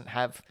Chief doesn't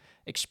have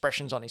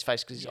expressions on his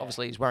face because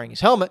obviously he's wearing his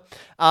helmet,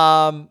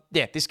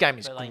 this game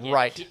is But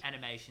great. hit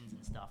animations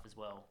and stuff as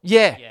well.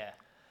 Yeah. Yeah.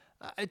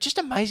 It's just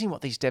amazing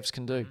what these devs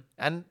can do,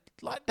 and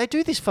like they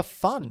do this for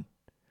fun.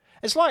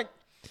 It's like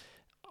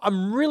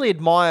I'm really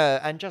admire,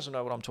 and Jazz will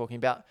know what I'm talking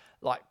about,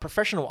 like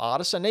professional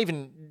artists and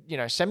even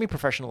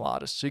semi-professional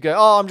artists who go,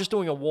 "Oh, I'm just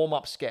doing a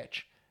warm-up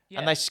sketch,"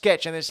 and they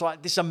sketch, and it's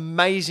like this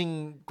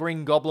amazing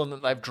Green Goblin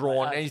that they've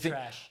drawn, and you think,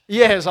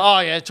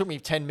 it took me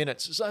 10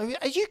 minutes. So,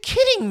 are you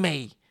kidding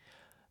me?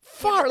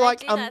 Far They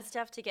do that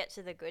stuff to get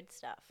to the good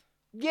stuff.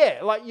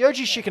 Yeah, like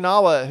Yoji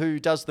Shikinawa, who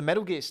does the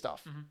Metal Gear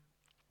stuff.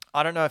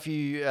 I don't know if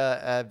you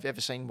have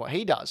ever seen what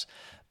he does,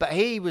 but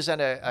he was at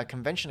a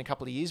convention a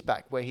couple of years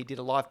back where he did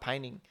a live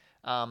painting.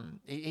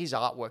 His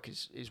artwork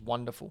is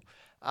wonderful.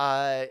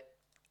 And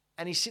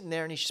he's sitting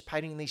there and he's just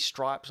painting these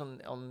stripes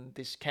on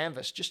this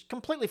canvas, just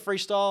completely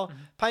freestyle,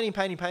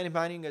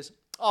 painting, goes,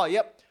 oh,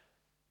 yep.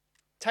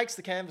 Takes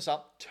the canvas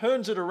up,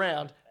 turns it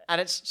around, and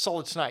it's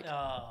Solid Snake.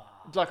 Oh,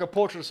 It's like a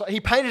portrait of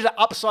he painted it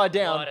upside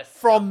down what a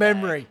from scumbag.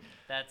 memory.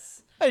 And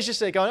he's just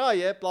there going, oh,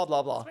 yeah, blah,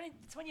 blah, blah.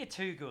 it's when you're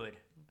too good.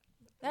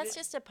 That's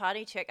just a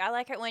party trick. I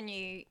like it when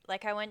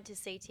I went to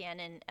CTN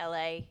in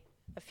LA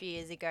a few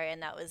years ago,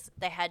 and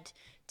they had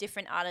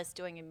different artists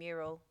doing a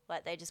mural.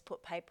 Like they just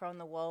put paper on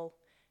the wall,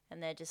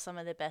 and they're just some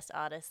of the best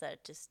artists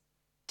that just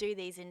do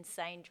these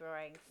insane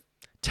drawings.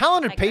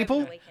 Talented Like over people.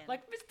 the weekend.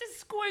 Like Mr.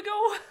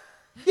 Squiggle.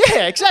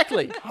 Yeah,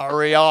 exactly.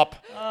 Hurry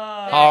up.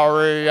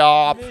 Hurry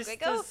up. Mr.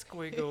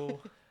 Squiggle.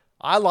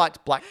 I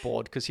liked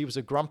Blackboard because he was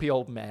a grumpy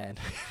old man.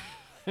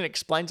 It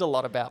explains a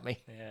lot about me.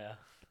 Yeah.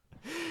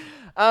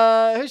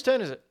 Whose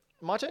turn is it?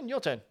 My turn? Your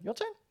turn? Your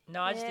turn?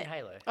 No, I just did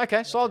Halo.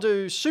 Okay, so I'll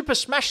do Super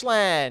Smash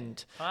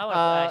Land. I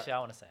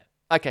want to say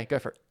it. Okay, go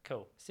for it.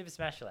 Cool. Super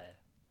Smash Land.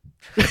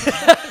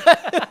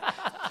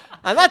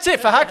 And that's it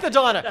for Hack the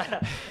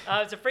Diner.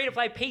 It's a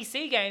free-to-play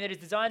PC game that is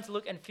designed to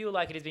look and feel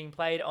like it is being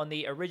played on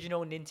the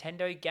original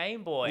Nintendo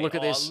Game Boy. Look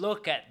at this.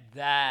 Look at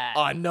that.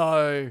 I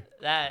know.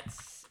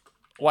 That's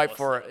Wait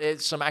for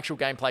it. Some actual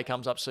gameplay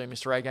comes up soon,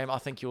 Mr. A Game. I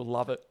think you'll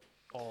love it.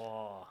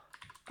 Oh.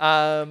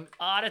 Um,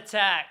 Art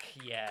Attack.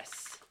 Yes.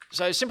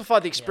 So simplify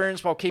the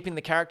experience while keeping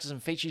the characters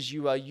and features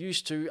you are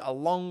used to,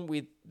 along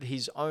with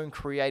his own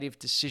creative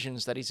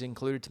decisions that he's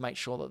included to make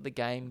sure that the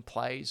game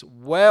plays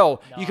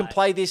well. You can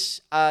play this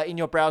in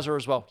your browser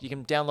as well. You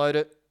can download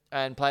it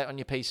and play it on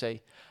your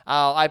PC.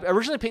 I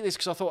originally picked this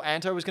because I thought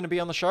Anto was going to be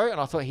on the show, and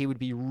I thought he would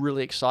be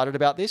really excited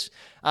about this.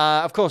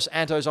 Of course,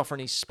 Anto's offering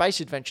his space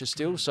adventure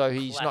still, so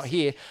he's not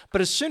here.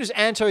 But as soon as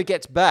Anto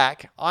gets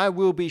back, I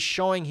will be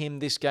showing him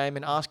this game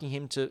and asking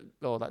him to...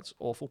 Oh, that's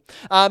awful.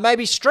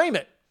 Maybe stream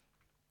it.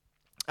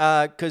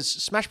 Because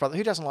Smash Brothers,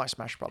 who doesn't like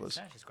Smash Brothers?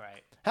 Smash is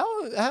great.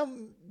 How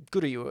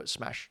good are you at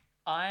Smash?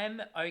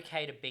 I'm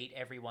okay to beat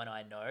everyone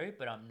I know,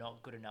 but I'm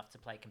not good enough to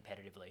play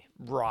competitively.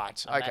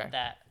 Right. I'm Okay.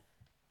 at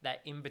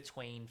that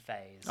in-between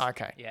phase.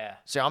 Okay. Yeah.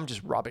 So I'm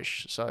just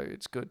rubbish, so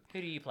it's good. Who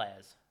do you play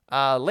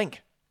as?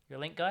 Link. You're a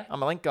Link guy?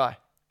 I'm a Link guy.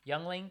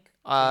 Young Link?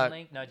 Uh, Young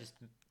Link? No,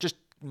 Just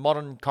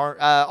modern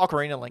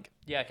Ocarina Link.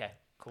 Yeah, okay.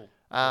 Cool.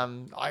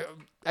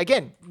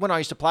 When I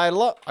used to play it a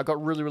lot, I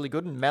got really, really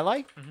good in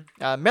Melee.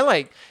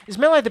 Melee is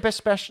Melee the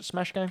best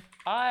Smash game?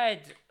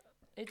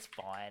 It's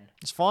fine.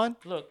 It's fine.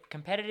 Look,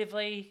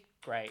 competitively,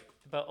 great,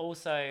 but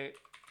also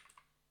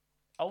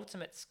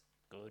Ultimate's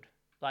good.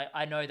 Like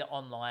I know that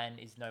online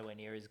is nowhere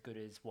near as good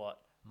as what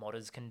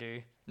modders can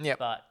do. Yeah.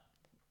 But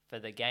for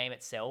the game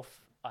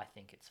itself, I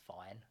think it's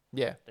fine.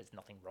 Yeah. There's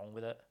nothing wrong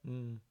with it.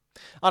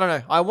 I don't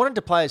know. I wanted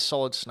to play as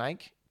Solid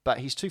Snake, but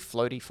he's too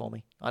floaty for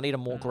me. I need a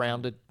more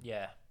grounded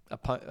Yeah.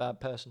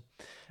 person.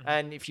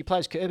 And if you play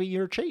as Kirby,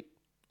 you're a cheat.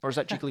 Or is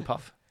that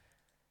Jigglypuff?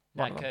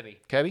 No, One of them. Kirby.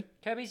 Kirby?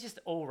 Kirby's just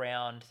all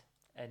round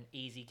an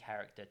easy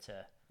character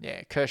to.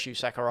 Yeah, Kershaw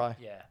Sakurai.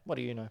 Yeah. What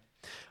do you know?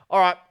 All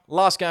right,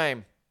 last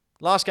game.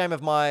 Last game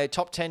of my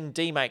top 10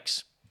 D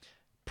makes.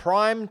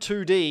 Prime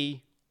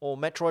 2D or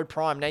Metroid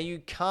Prime. Now, you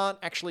can't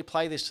actually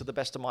play this to the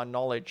best of my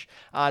knowledge.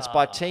 It's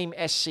by Team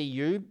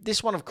SCU.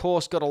 This one, of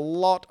course, got a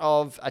lot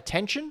of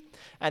attention.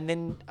 And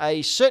then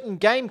a certain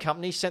game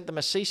company sent them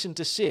a cease and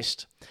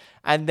desist.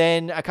 And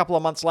then a couple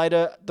of months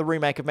later, the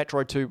remake of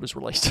Metroid 2 was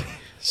released.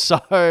 So...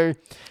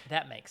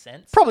 That makes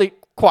sense. Probably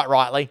quite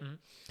rightly.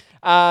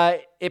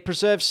 It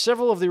preserves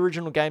several of the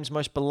original game's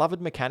most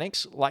beloved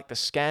mechanics, like the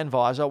scan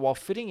visor, while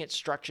fitting its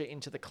structure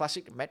into the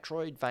classic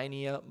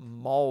Metroidvania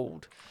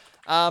mold.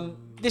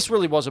 This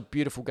really was a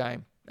beautiful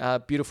game.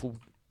 Beautiful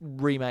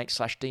remake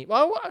 / D...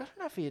 Well, I don't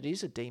know if it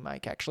is a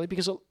D-make, actually,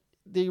 because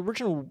the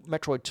original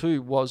Metroid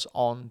 2 was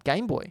on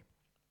Game Boy.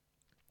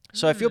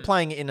 So if you're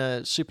playing in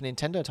a Super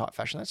Nintendo type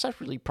fashion, that's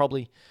actually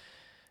probably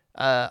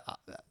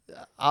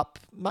up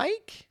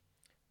make.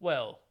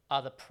 Well,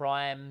 are the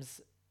primes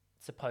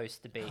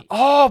supposed to be?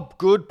 Oh,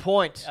 good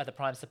point. Are the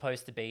primes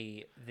supposed to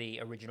be the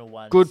original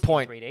ones? Good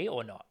point. In 3D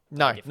or not?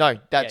 No,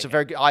 that's a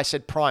very good. I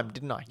said prime,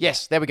 didn't I?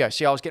 Yes, there we go.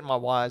 See, I was getting my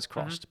wires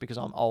crossed because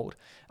I'm old.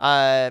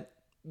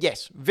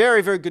 Yes,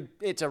 very, very good.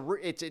 It's a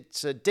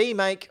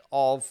demake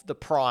of the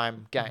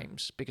prime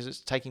games because it's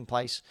taking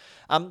place.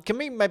 Can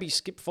we maybe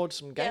skip forward to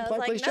some Yeah, I gameplay, was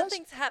like, please, Jazz?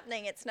 nothing's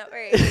happening. It's not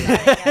very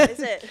exciting, yet, is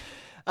it?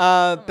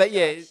 But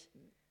yeah,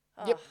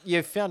 gosh. yep,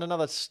 you found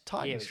another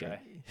Titan Here we stream.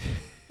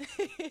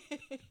 go.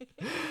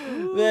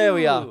 There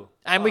we are, Ooh,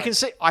 and we fine. can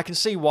see. I can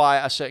see why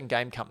a certain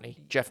game company,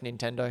 Jeff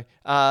Nintendo,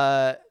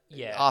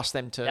 Yeah. asked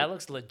them to That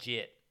looks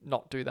legit.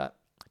 not do that.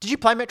 Did you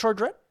play Metroid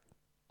Dread?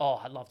 Oh,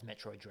 I loved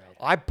Metroid Dread.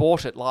 I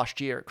bought it last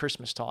year at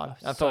Christmas time.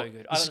 I so thought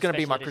good. I this got is the going to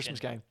be special my edition. Christmas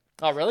game.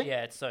 Oh, really?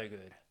 Yeah, it's so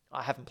good.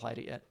 I haven't played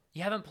it yet.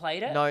 You haven't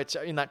played it? No, it's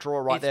in that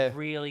drawer right it's there.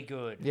 really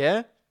good.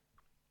 Yeah?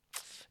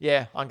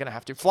 Yeah, I'm going to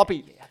have to. Floppy.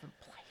 You haven't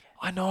played it.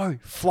 I know.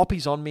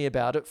 Floppy's on me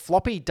about it.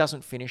 Floppy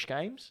doesn't finish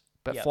games,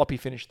 but Yep. Floppy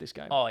finished this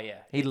game. Oh, yeah.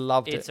 He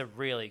loved It's it. a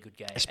really good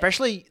game.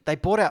 Especially, they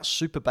brought out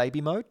Super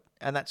Baby Mode,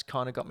 and that's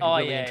kind of got me Oh,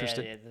 really yeah, yeah,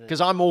 interested. yeah, the-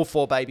 Because I'm all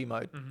for baby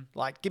mode.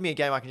 Like, give me a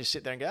game I can just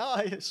sit there and go,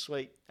 oh, yeah,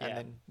 sweet, and Yeah.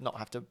 then not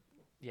have to.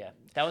 Yeah.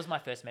 That was my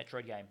first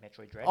Metroid game,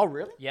 Metroid Dread. Oh,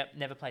 really? Yep,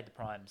 never played the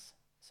primes.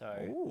 So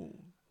Ooh.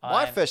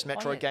 My first oh,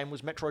 Metroid yeah. game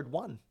was Metroid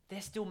 1. They're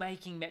still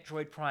making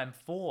Metroid Prime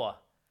 4.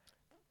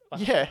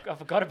 Yeah. I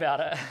forgot about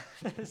it.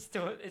 it's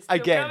still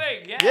Again.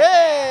 coming. Yeah.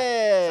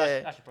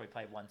 Yeah. I should probably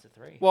play 1 to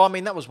 3. Well, I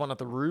mean, that was one of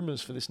the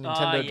rumors for this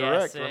Nintendo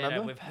Direct, you know,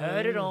 remember? we've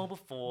heard it all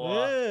before.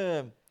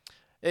 Yeah.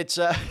 It's,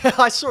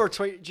 I saw a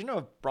tweet. Do you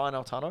know Brian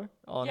Altano?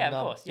 Yeah, of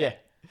course. Yeah.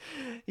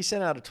 He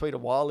sent out a tweet a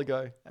while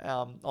ago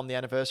on the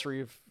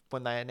anniversary of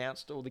when they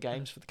announced all the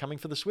games coming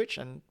for the Switch,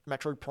 and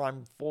Metroid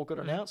Prime 4 got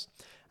announced.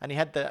 And he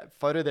had that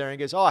photo there and he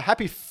goes, oh,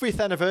 happy 5th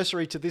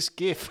anniversary to this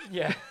GIF.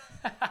 Yeah.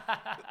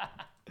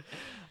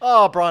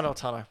 Oh, Brian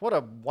Altano. What a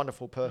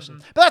wonderful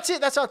person. But that's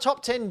it. That's our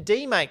top 10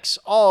 demakes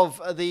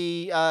of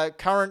the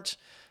current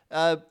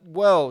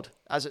world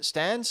as it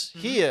stands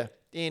here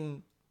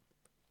in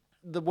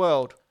the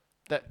world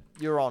that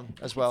you're on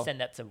as well.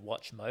 Send that to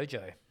Watch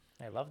Mojo.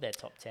 They love their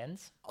top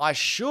 10s. I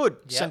should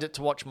Yep. send it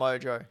to Watch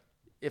Mojo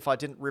if I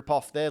didn't rip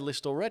off their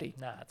list already.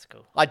 Nah, that's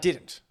cool. I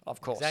didn't, of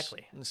course.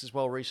 Exactly. And this is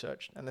well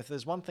researched. And if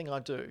there's one thing I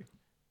do,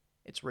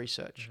 it's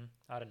research.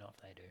 I don't know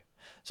if they do.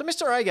 So,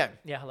 Mr. A Game,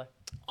 Yeah, hello.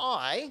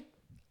 I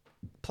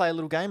play a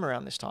little game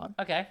around this time.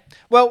 Okay.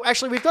 Well,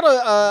 actually, we've got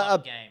a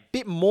game.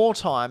 bit more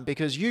time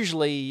because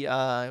usually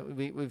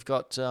we've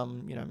got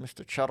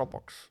Mr.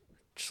 Chatterbox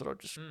sort of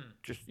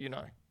just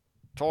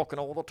talking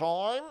all the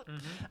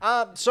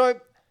time. So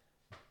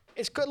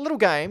it's got a little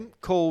game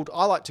called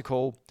I like to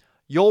call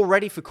You're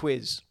Ready for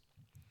Quiz.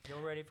 You're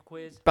ready for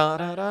quiz? We're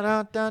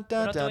not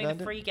doing the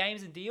No, free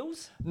games and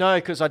deals?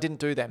 because I didn't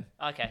do them.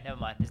 Okay, never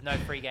mind. There's no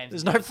free games.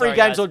 There's and no deals. free Sorry,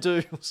 games guys. or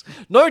deals.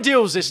 No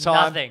deals this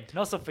time. Nothing.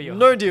 Not so for you.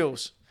 No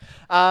deals.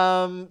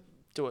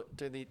 Do it.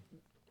 Do the.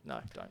 No,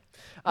 don't.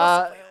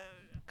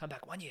 Come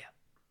back 1 year.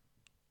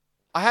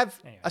 I have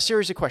Anyway. a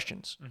series of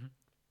questions.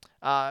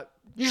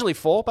 Usually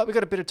 4, but we've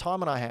got a bit of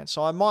time on our hands.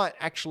 So I might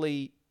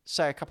actually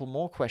say a couple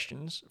more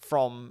questions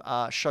from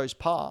shows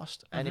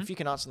past. And if you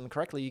can answer them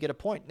correctly, you get a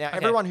point. Now,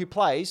 everyone who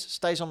plays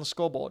stays on the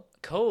scoreboard.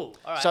 Cool.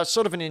 All right. So it's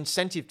sort of an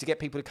incentive to get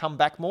people to come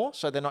back more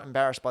so they're not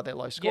embarrassed by their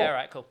low score. yeah, all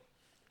right, cool.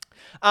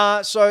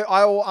 So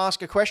I will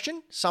ask a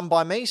question, some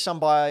by me, some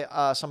by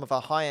some of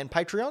our high-end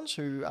Patreons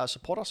who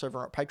support us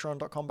over at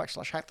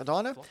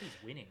patreon.com/hackthedino. Floppy's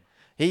winning.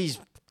 He's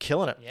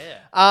killing it.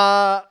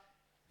 Yeah.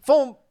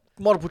 4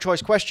 multiple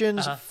choice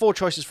questions, 4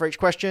 choices for each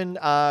question.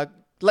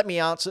 Let me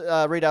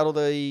read out all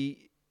the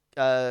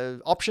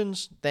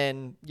options,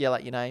 then yell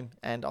out your name,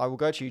 and I will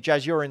go to you.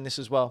 Jazz, you're in this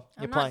as well.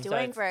 You're I'm playing. not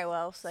doing very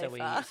well so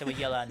far. So we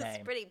yell our It's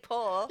name. pretty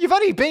poor. You've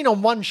only been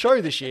on one show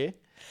this year.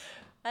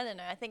 I don't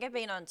know. I think I've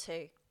been on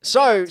 2.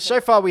 So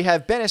far we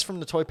have Ben S from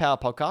the Toy Power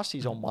podcast.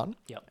 He's on 1.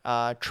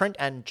 Yep. Trent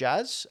and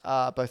Jazz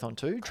are both on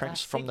 2.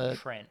 Trent's from the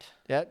Trent.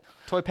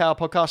 Toy Power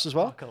podcast as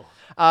well. Oh,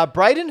 cool.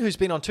 Braden, who's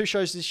been on 2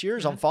 shows this year,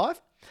 is on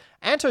 5.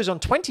 Anto's on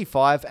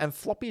 25, and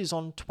Floppy is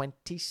on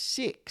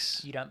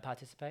 26. You don't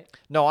participate?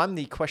 No, I'm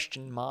the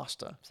question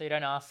master. So you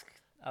don't ask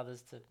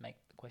others to make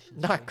the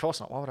questions? No, for of course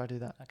not. Why would I do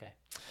that? you? Okay.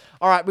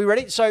 All right, we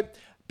ready? So,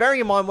 bearing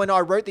in mind, when I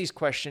wrote these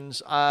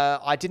questions,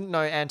 I didn't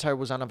know Anto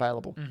was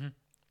unavailable.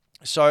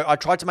 So I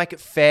tried to make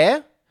it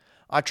fair.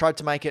 I tried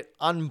to make it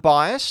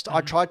unbiased. I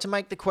tried to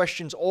make the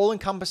questions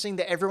all-encompassing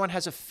that everyone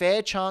has a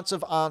fair chance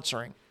of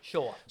answering.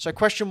 Sure. So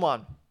question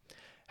 1.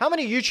 How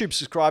many YouTube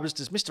subscribers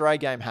does Mr. A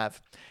Game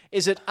have?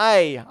 Is it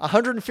A,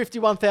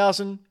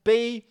 151,000,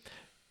 B,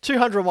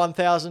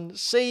 201,000,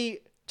 C,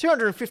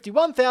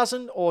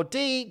 251,000, or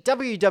D,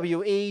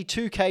 WWE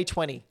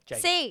 2K20?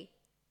 C.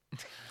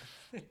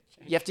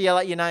 You have to yell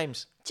out your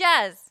names.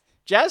 Jazz.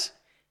 Jazz?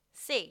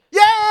 C.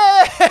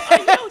 Yeah!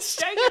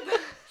 Jacob.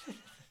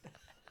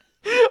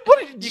 What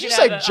did you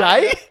say,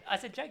 Jay? I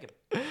said Jacob.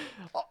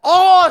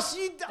 Oh, so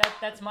you...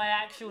 That's my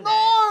actual name. No,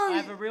 I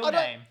have a real I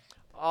don't- name.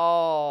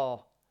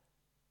 Oh.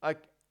 I'm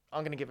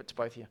going to give it to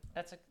both of you.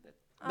 That's a.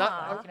 No,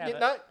 Aw. can have it.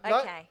 no.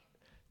 Okay.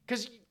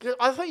 Because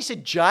I thought you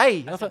said J.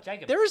 I said thought,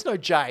 Jacob. there is no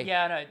J.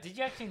 Yeah, I know. Did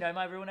you actually know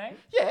my real name?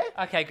 Yeah.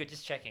 Okay, good.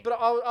 Just checking. But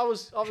I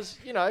was,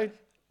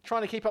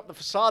 trying to keep up the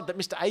facade that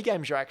Mr. A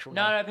Game's your actual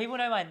name. No, people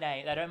know my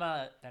name. They don't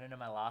know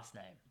my last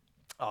name.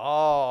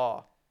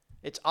 Oh,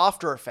 it's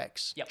After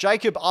Effects. Yep.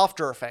 Jacob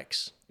After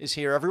Effects is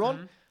here,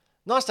 everyone.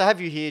 Nice to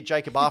have you here,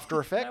 Jacob After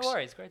Effects. No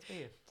worries. Great to be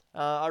here.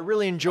 I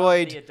really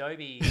enjoyed. The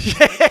Adobe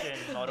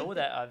subscription model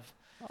that I've.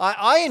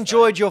 I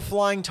enjoyed your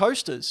flying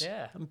toasters.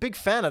 Yeah. I'm a big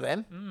fan of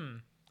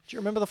them. Do you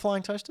remember the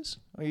flying toasters?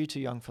 Or are you too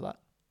young for that?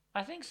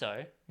 I think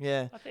so.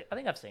 Yeah. I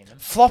think I've seen them.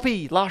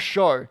 Floppy, last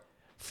show.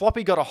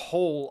 Floppy got a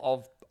haul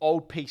of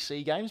old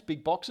PC games,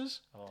 big boxes.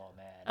 Oh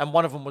man. And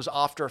one of them was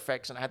After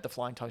Effects and it had the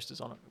flying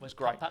toasters on it. It was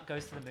great. Putt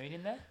Goes to the Moon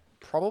in there?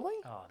 Probably?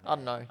 Oh, I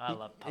don't know. man. I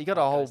love He Putt got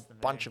a Putt whole Goes to the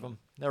bunch of Moon. them.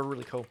 They were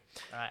really cool.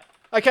 All right.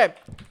 Okay,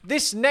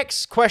 this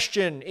next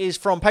question is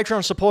from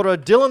Patreon supporter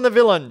Dylan the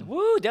Villain.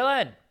 Woo,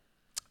 Dylan.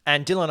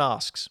 And Dylan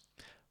asks,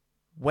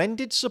 when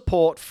did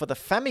support for the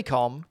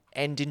Famicom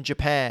end in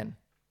Japan?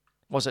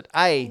 Was it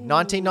A,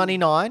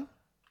 1999,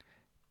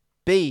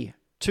 B,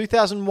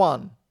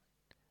 2001,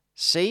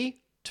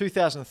 C,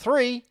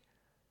 2003,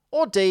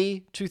 or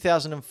D,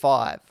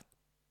 2005?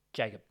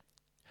 Jacob.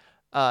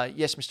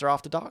 Yes, Mr.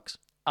 After Darks.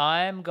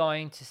 I'm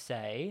going to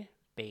say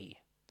B.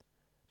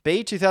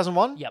 B,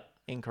 2001? Yep.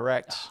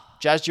 Incorrect.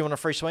 Jazz, do you want a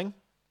free swing?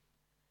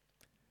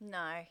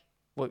 No.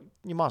 Well,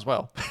 you might as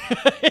well.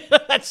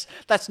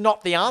 That's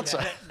not the answer.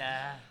 Nah.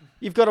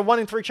 You've got a 1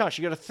 in 3 chance.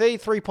 You've got a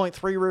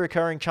 3.3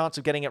 recurring chance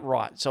of getting it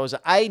right. So is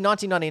it A,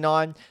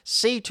 1999,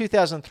 C,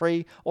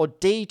 2003, or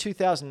D,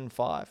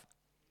 2005?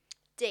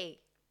 D.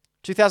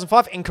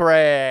 2005?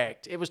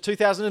 Incorrect. It was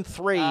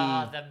 2003.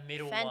 Ah, the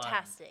middle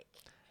Fantastic.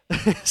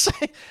 So,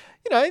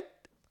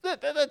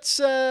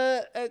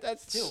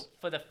 that's Still,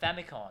 for the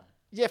Famicom.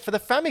 yeah, for the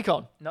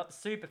Famicom. Not the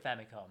Super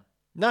Famicom.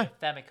 No.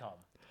 Famicom.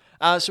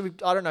 So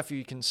I don't know if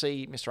you can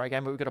see Mr. A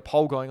Game, but we've got a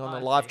poll going on I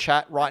the live see.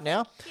 chat right now.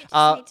 You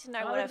just need to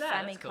know oh, what a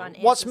that's cool. Famicom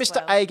is. What's as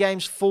Mr. well. A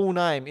Game's full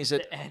name? Is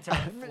it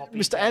Floppy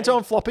Mr. Game.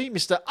 Anton Floppy,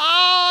 Mr.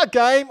 R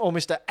Game, or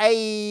Mr.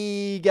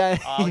 A Game?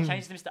 I'll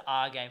change to Mr.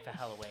 R Game for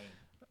Halloween.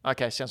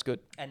 Okay, sounds good.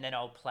 And then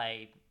I'll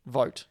play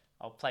Vote.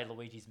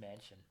 Luigi's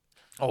Mansion.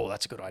 Oh,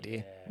 that's a good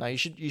idea. No, you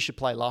should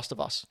play Last of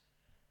Us.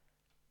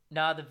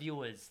 Nah, the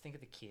viewers. Think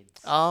of the kids.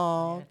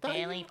 Oh,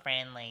 Family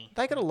friendly.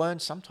 they got to learn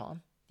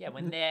sometime. Yeah,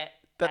 when they're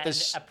That at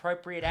there's- an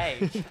appropriate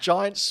age.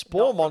 Giant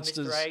spore Not from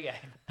monsters Mr. A Game.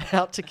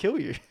 out to kill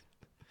you.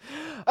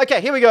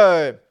 Okay, here we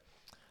go.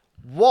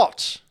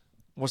 What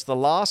was the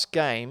last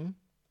game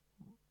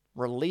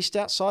released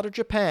outside of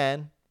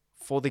Japan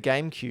for the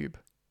GameCube?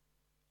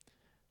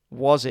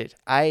 Was it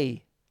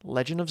A,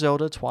 Legend of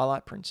Zelda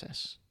Twilight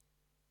Princess,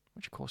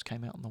 which of course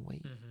came out on the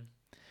Wii?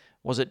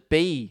 Was it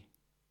B,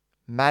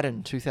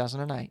 Madden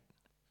 2008?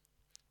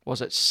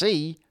 Was it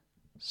C,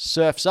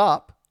 Surf's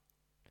Up?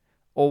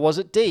 Or was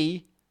it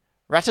D,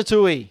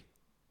 Ratatouille?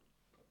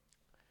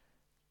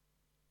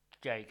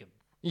 Jacob.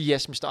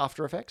 Yes, Mr.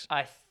 After Effects.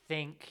 I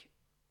think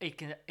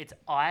it's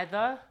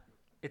either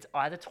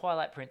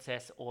Twilight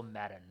Princess or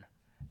Madden,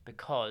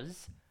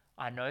 because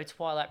I know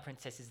Twilight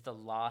Princess is the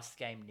last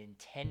game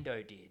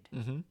Nintendo did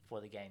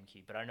for the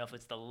GameCube, but I don't know if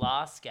it's the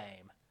last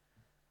game.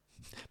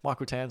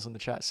 Michael Towns in the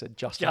chat said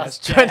just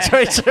Just as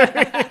 2022.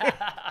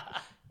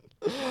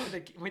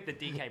 with the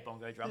DK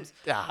bongo drums.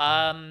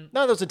 No,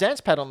 there was a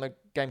dance pad on the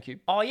GameCube.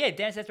 Oh yeah,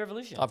 Dance Dance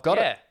Revolution. I've got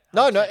yeah. it.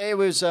 No, it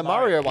was a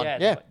Mario one.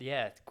 Yeah.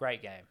 Yeah, it's a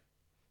great game.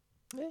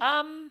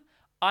 I'm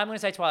gonna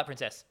say Twilight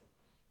Princess.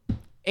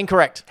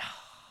 Incorrect.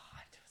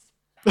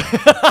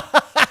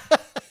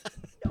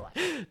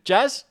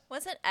 Jazz?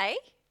 Was it A?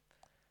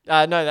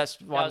 No, that's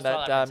one was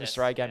that Twilight Princess,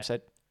 Mr. A Game yeah.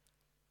 said.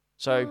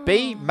 So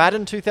B,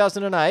 Madden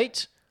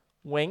 2008.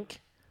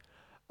 Wink.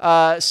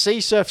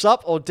 C, Surf's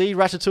Up, or D,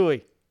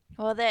 Ratatouille?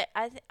 Well,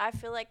 I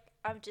feel like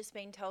I've just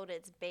been told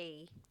it's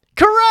B.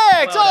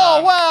 Correct!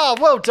 Well Oh, wow.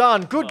 Well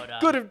done. Good Well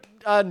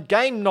good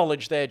game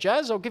knowledge there,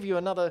 Jazz. I'll give you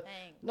another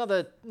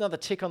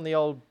Thanks. tick on the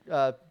old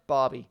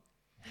Barbie.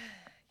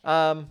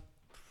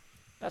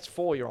 That's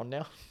 4 you're on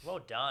now. Well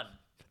done.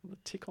 The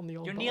tick on the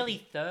old You're Barbie.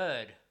 nearly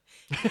third.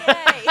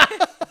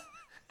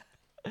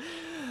 Yay.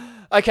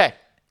 Okay.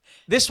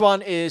 This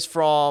one is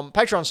from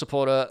Patreon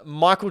supporter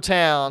Michael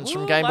Towns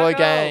from Woo, Game Boy Michael.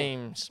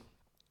 Games.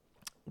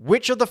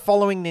 Which of the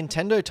following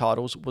Nintendo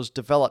titles was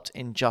developed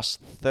in just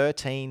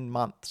 13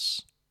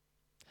 months?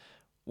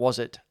 Was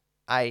it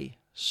A,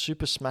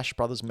 Super Smash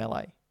Bros.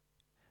 Melee?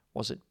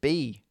 Was it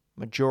B,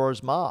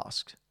 Majora's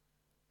Mask?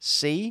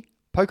 C,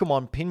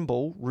 Pokemon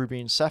Pinball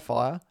Ruby and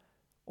Sapphire?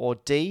 Or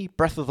D,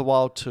 Breath of the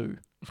Wild 2?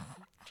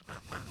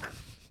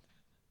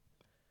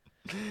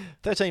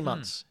 13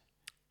 months.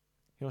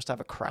 He wants to have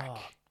a crack.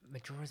 Oh,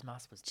 Majora's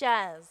Mask was.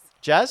 Jazz.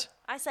 Jazz?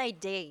 I say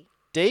D.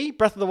 D,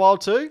 Breath of the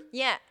Wild 2?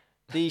 Yeah.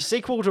 The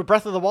sequel to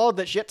Breath of the Wild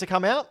that's yet to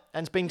come out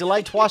and's been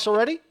delayed twice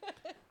already?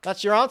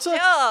 That's your answer?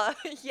 Oh,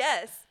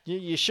 yes.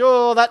 You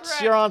sure that's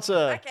Correct. your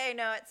answer? Okay,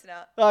 no, it's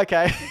not.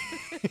 Okay.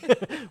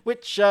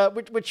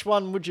 which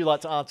one would you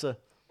like to answer?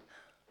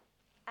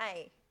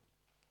 A.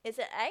 Is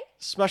it A?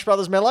 Smash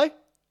Brothers Melee?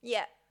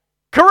 Yeah.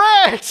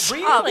 Correct!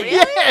 Really? Oh, really?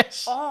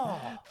 Yes! Oh,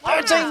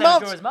 13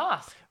 months. Majora's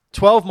Mask.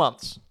 12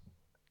 months.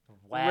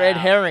 Wow. Red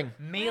herring.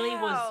 Melee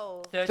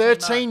Wow. was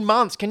 13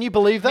 months. Can you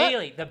believe that?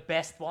 Melee, the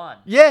best one.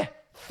 Yeah,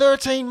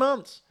 13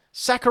 months.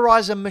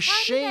 Sakurai's a How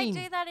machine. did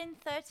they do that in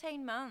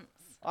 13 months?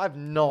 I have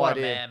no What a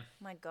idea. man.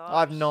 My God. I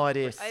have no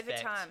idea.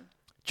 Overtime.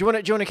 Do you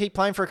want to keep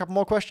playing for a couple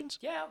more questions?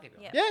 Yeah, I'll give you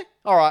one. Yeah. Yeah.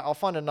 All right. I'll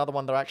find another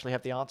one that I actually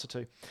have the answer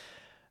to.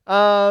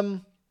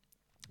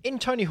 In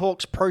Tony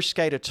Hawk's Pro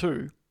Skater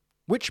 2,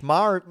 which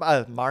Mario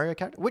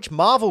character, which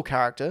Marvel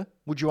character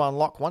would you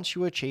unlock once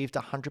you achieved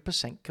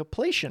 100%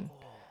 completion?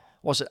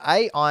 Was it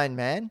A, Iron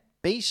Man,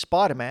 B,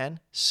 Spider-Man,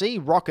 C,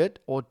 Rocket,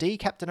 or D,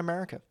 Captain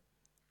America?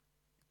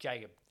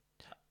 Jacob.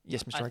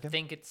 Yes, Mr. I Raker.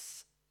 think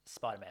it's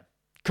Spider-Man.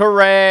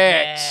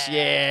 Correct.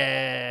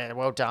 Yeah. Yeah.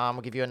 Well done.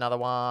 We'll give you another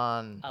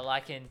one. I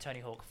like in Tony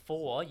Hawk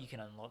 4, you can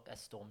unlock a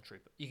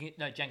Stormtrooper.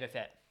 Jango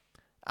Fett.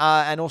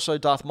 And also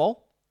Darth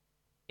Maul.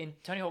 In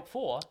Tony Hawk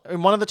 4,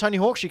 In one of the Tony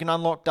Hawks, you can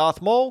unlock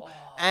Darth Maul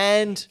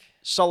and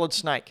Solid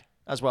Snake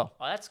as well.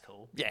 oh, that's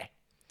cool. Yeah.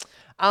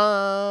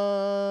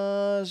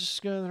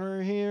 Just go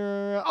through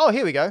here. Oh,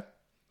 here we go.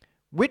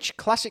 Which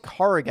classic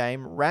horror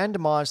game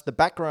randomized the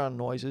background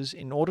noises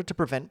in order to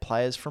prevent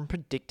players from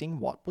predicting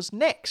what was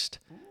next?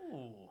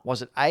 Ooh.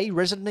 Was it A,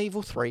 Resident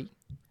Evil 3,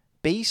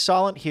 B,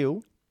 Silent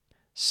Hill,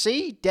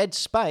 C, Dead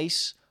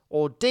Space,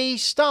 or D,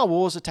 Star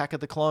Wars Attack of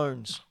the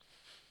Clones?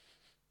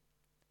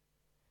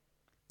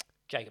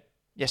 Jacob.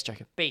 Yes,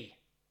 Jacob. B.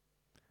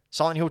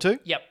 Silent Hill 2?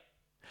 Yep.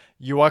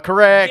 You are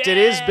correct. It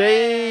is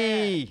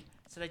B.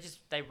 So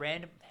they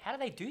random. How do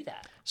they do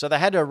that? So they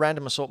had a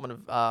random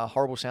assortment of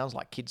horrible sounds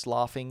like kids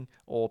laughing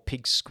or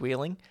pigs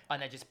squealing,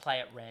 And they just play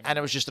it random. and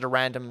it was just at a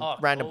random Oh,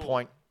 random cool.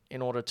 point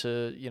in order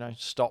to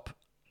stop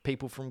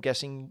people from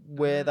guessing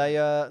where they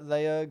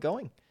are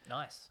going.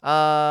 Nice.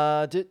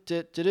 So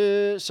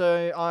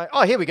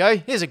here we go.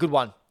 Here's a good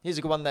one. Here's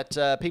a good one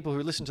that people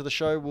who listen to the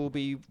show will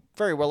be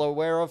very well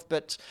aware of,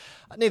 but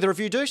neither of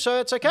you do, so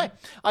it's okay.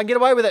 I can get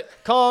away with it.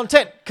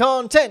 Content.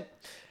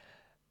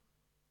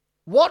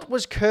 What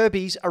was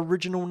Kirby's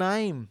original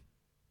name?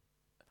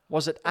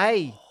 Was it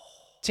A,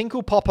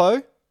 Tinkle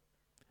Poppo,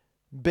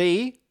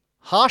 B,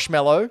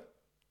 Harshmallow,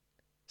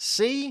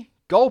 C,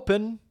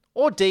 Gulpin,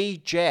 or D,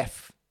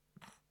 Jeff?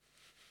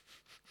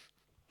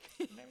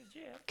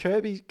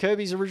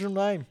 Kirby's original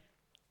name.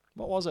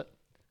 What was it?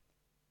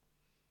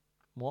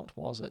 What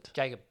was it?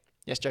 Jacob.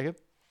 Yes, Jacob?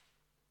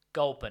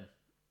 Gulpin.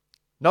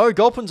 No,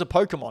 Gulpin's a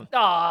Pokemon. Oh,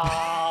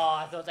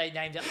 I thought they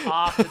named it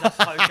after the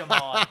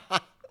Pokemon.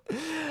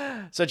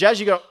 So,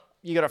 Jazz, you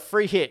got a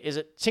free hit. Is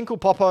it Tinkle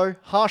Poppo,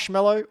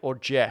 Harshmallow, or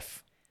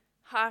Jeff?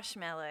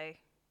 Harshmallow.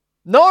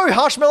 No,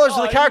 Harshmallow's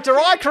the character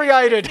I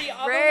created. The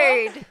other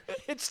one? Rude.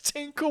 It's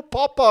Tinkle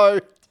Poppo.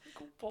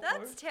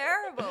 That's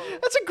terrible.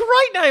 That's a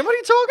great name. What are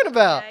you talking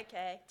about?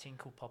 Okay.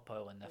 Tinkle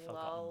Poppo and the Forgotten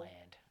Lol.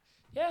 Land.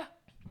 Yeah,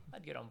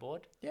 I'd get on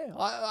board. Yeah,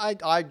 I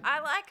I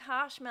like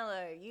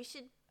Harshmallow. You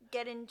should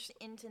get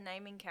into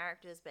naming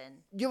characters, Ben.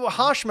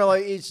 Harshmallow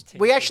is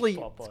we Tinkle actually.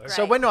 Poppo.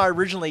 So Great. when I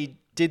originally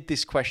did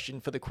this question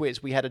for the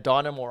quiz, we had a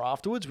Dynamore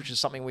afterwards, which is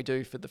something we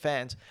do for the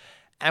fans,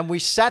 and we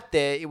sat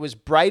there. It was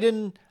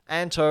Braden,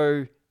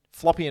 Anto,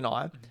 Floppy, and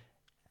I,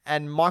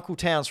 and Michael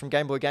Towns from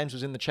Game Boy Games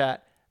was in the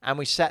chat, and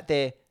we sat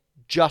there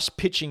just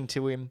pitching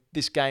to him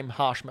this game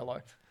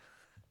Harshmallow.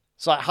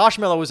 So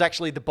Harshmallow was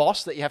actually the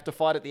boss that you have to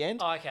fight at the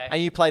end. Oh, okay.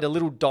 And you played a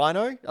little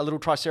dino, a little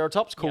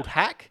Triceratops called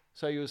Hack.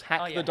 So he was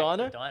Hack Oh, yeah, the Hack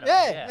dino. the Dino,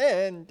 Yeah. yeah.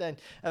 And then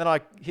I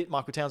hit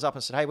Michael Towns up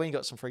and said, "Hey, when you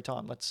got some free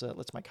time, let's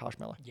make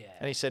Harshmallow." Yeah.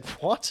 And he said,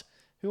 "What?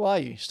 Who are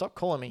you? Stop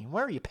calling me.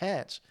 Where are your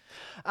pants?"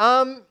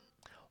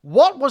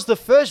 What was the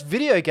first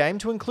video game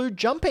to include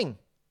jumping?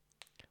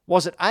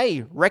 Was it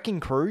A, Wrecking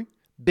Crew,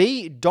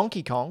 B,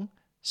 Donkey Kong,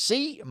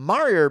 C,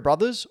 Mario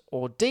Brothers,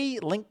 or D,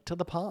 Link to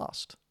the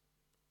Past?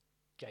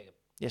 Jacob.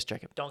 Yes,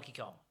 Jacob. Donkey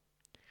Kong.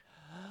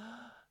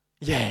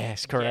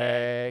 Yes,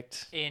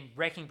 correct. In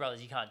Wrecking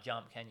Brothers, you can't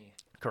jump, can you?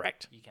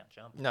 Correct. You can't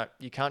jump. No,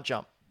 you can't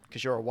jump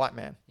because you're a white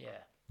man. Yeah.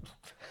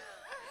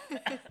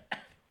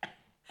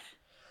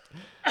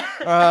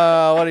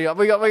 What do you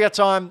got? We got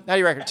time. How do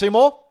you reckon? 2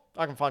 more?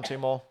 I can find 2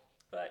 more.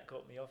 That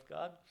caught me off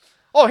guard.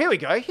 Oh, here we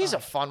go. Here's a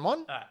fun one.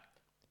 All right.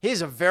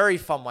 Here's a very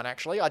fun one,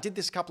 actually. I did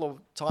this a couple of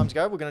times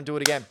ago. We're going to do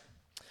it again.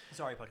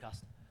 Sorry,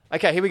 podcast.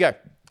 Okay, here we go.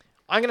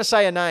 I'm going to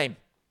say a name,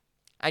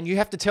 and you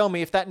have to tell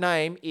me if that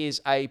name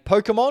is a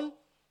Pokemon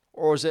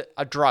or is it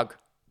a drug.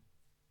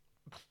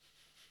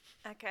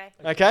 Okay.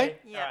 Okay?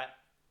 Yeah. All right.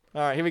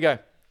 All right, here we go.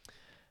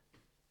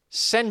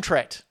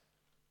 Sentret.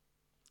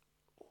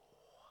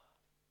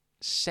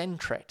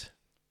 Sentret.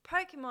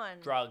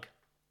 Pokemon. Drug.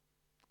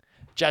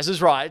 Jazz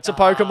is right. It's a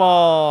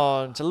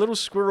Pokemon. It's a little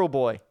squirrel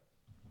boy.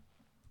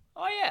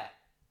 Oh, yeah.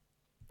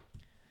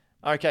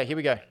 Okay, here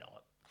we go. I don't know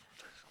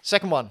it.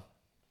 Second one.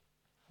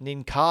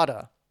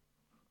 Nincada.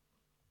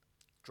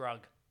 Drug.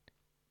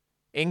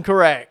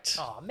 Incorrect.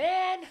 Oh,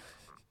 man.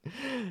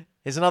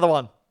 Here's another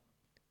one.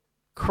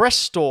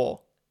 Crestor.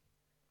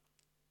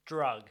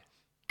 Drug.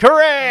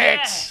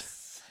 Correct.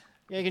 Yes.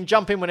 Yeah, you can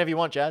jump in whenever you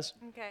want, Jazz.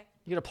 Okay.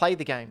 You got to play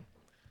the game.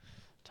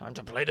 Time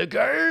to play the I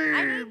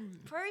game.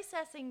 need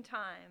processing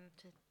time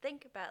to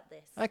think about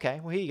this. Okay,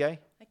 well, here you go.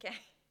 Okay.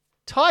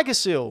 Tiger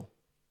Seal.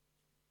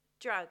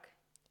 Drug.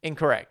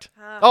 Incorrect.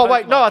 Ah. Oh,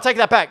 wait. No, Pokemon. I take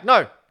that back.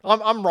 No,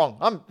 I'm wrong.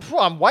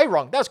 I'm way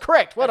wrong. That was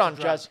correct. Well That's a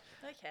done, drug. Jazz.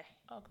 Okay.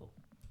 Oh, cool.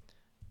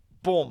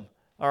 Boom.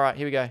 All right,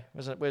 here we go.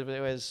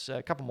 Where's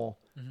a couple more?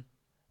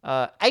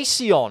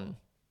 Aeon.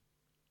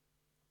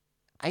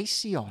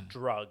 Aeon.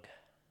 Drug.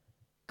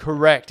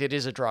 Correct. It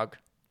is a drug.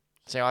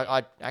 See,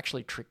 I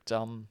actually tricked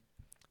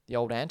the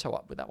old Anto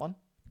up with that one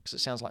because it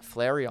sounds like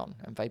Flareon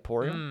and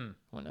Vaporeon.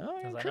 Well, no, I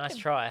I'm was like, tricking. nice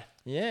try.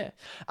 Yeah.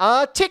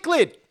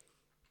 Ticklid.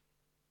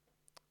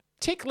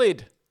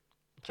 Ticklid.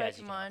 Jazz,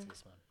 you can Pokemon. answer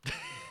this one.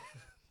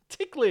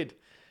 Ticklid.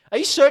 Are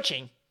you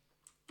searching?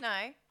 No.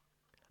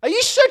 Are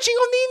you searching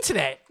on the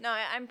internet? No,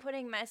 I'm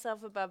putting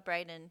myself above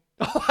Brayden.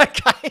 Oh,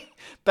 okay.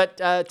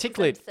 But I'm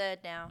Ticklid. third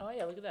now. Oh,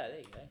 yeah, look at that. There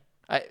you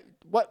go.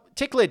 What?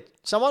 Ticklid.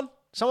 Someone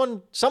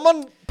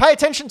pay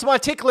attention to my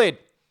Ticklid.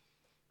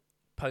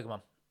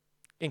 Pokemon.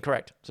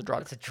 Incorrect. It's a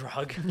drug. It's a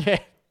drug. Yeah.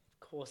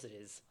 Of course it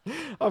is.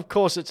 Of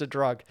course it's a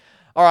drug.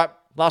 All right.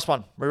 Last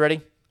one. We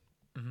ready?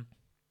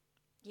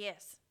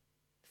 Yes.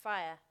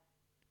 Fire.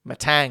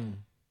 Matang.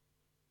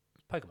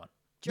 Pokemon.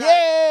 Drug.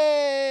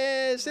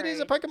 Yes, it is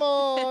a Right. Pokemon.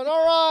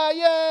 All right,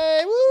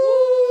 yay,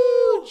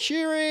 woo,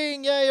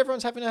 cheering, yay,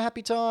 everyone's having a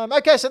happy time.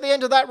 Okay, so at the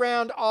end of that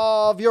round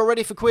of You're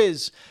Ready for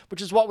Quiz,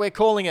 which is what we're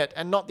calling it,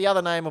 and not the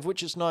other name of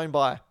which it's known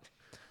by,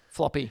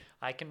 Floppy.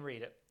 I can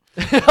read it.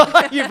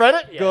 You've read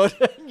it? Yes.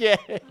 Good, yeah.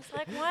 I was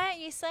like, why aren't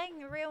you saying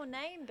the real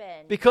name,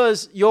 Ben?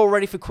 Because You're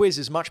Ready for Quiz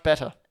is much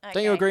better.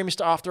 Don't you Okay. agree,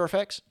 Mr. After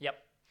Effects? Yep.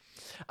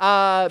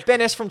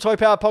 Ben S from Toy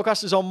Power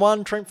Podcast is on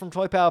 1. Trent from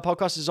Toy Power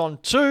Podcast is on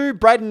 2.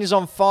 Braden is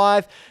on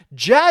 5.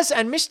 Jazz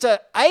and Mr.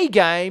 A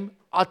Game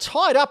are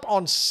tied up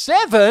on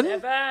 7.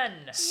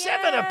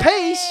 7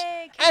 apiece.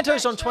 Yay,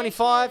 Anto's on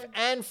 25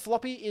 congratulations. and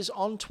Floppy is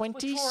on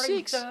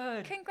 26.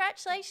 Third.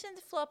 Congratulations,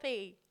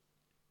 Floppy.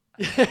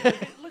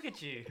 Look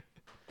at you.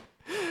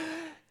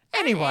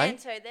 Anyway,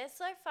 Anto, they're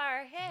so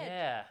far ahead.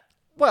 Yeah.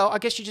 well, I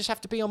guess you just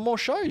have to be on more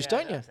shows,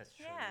 don't you? That's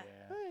true, Yeah.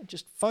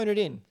 Just phone it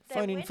in. They're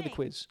Phone in for the winning.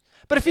 quiz.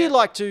 But if you'd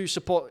like to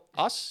support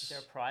us, Is there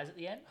a prize at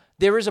the end?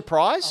 there is a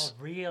prize.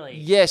 Oh, really?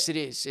 Yes, it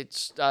is.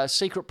 It's a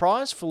secret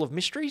prize full of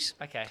mysteries.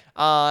 Okay.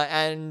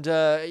 And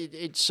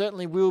it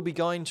certainly will be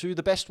going to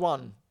the best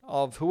one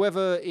of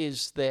whoever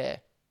is there.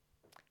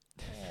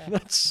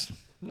 That's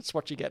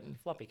what you're getting.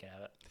 Floppy can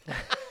have it.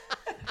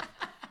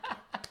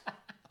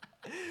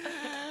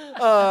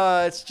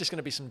 It's just going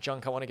to be some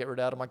junk I want to get rid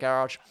out of my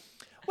garage.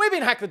 We've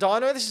been Hack the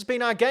Dino. This has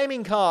been our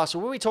gaming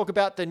castle, where we talk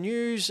about the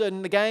news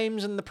and the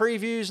games and the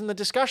previews and the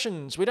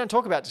discussions. We don't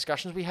talk about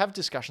discussions, we have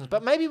discussions.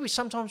 But maybe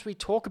sometimes we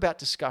talk about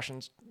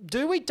discussions.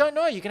 Do we? Don't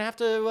know. You're going to have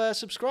to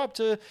subscribe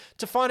to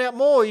find out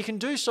more. You can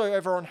do so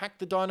over on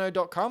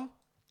hackthedino.com.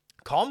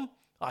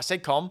 I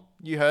said com.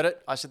 You heard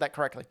it. I said that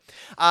correctly.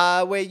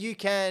 Where you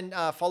can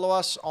follow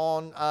us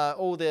on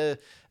all the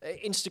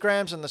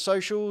Instagrams and the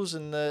socials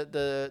and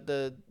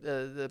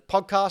the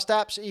podcast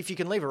apps. If you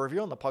can leave a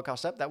review on the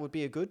podcast app, that would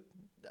be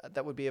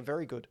a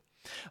very good.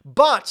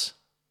 But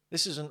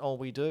this isn't all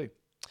we do.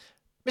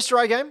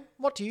 Mr. A Game,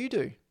 what do you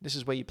do? This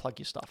is where you plug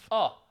your stuff.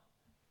 Oh.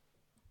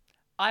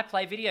 I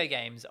play video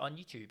games on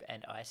YouTube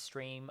and I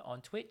stream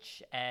on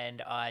Twitch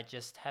and I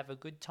just have a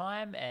good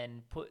time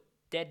and put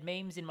dead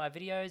memes in my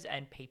videos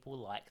and people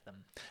like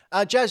them.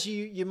 Jazz,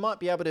 you might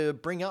be able to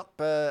bring up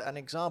an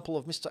example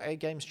of Mr. A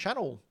Game's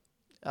channel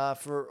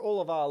for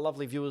all of our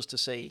lovely viewers to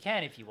see. You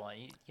can if you want.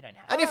 You don't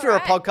have And to. if you're a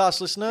Alright.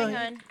 podcast listener,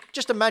 Hang on.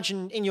 just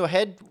imagine in your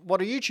head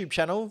what a YouTube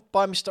channel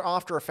by Mr.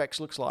 After Effects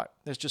looks like.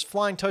 There's just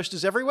flying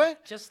toasters everywhere.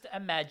 Just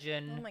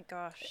imagine. Oh my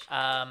gosh.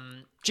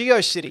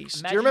 GeoCities. Do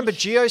Imagine you remember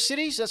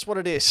GeoCities? That's what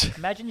it is.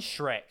 Imagine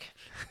Shrek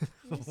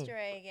Mr.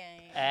 A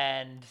Game.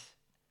 and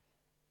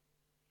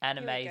Here we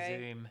Anime go.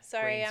 Zoom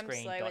Sorry, green I'm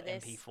screen slow with dot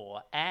this.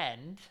 MP4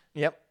 and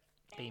Yep.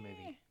 B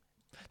movie.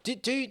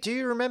 Do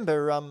you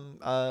remember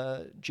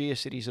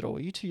GeoCities at all?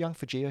 Are you too young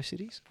for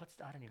GeoCities?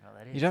 I don't even know what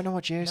that is. You don't know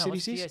what No, GeoCities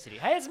what's is? GeoCity?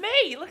 Hey, it's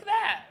me. Look at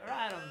that.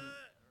 Right.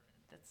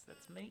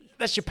 That's me.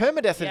 That's your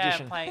permadeath Yeah,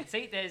 edition. I'm playing.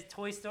 See, there's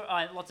Toy Story.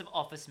 Lots of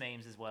Office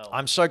memes as well.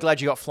 I'm so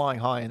glad you got Flying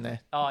High in there.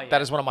 Oh, yeah.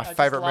 That is one of my I just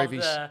favorite love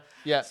movies. the-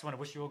 Yeah. Just want to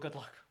wish you all good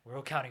luck. We're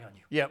all counting on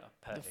you. Yep. Oh,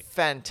 perfect.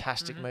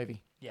 Fantastic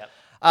movie. Yep.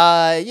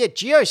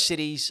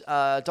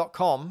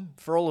 GeoCities.com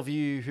for all of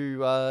you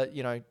who are,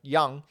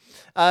 young,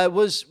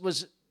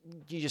 was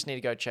you just need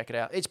to go check it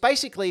out. It's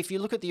basically, if you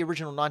look at the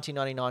original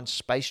 1999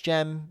 Space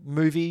Jam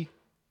movie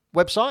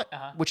website,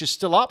 which is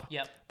still up,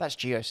 Yep. that's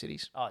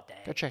GeoCities. Oh, damn.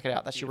 Go check it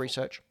out. That's your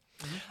Beautiful. research.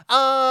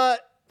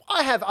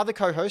 I have other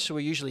co-hosts who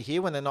are usually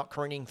here when they're not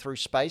careening through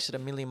space at a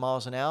million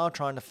miles an hour,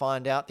 trying to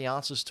find out the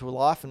answers to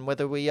life and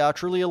whether we are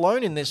truly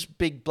alone in this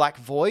big black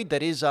void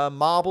that is a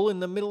marble in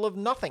the middle of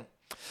nothing.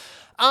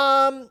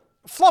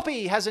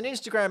 Floppy has an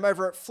Instagram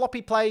over at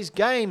Floppy Plays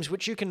Games,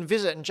 which you can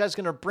visit, and Jaz's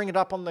going to bring it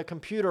up on the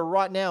computer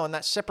right now in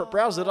that separate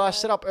browser that I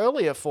set up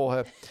earlier for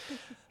her.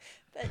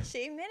 That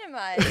she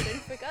minimized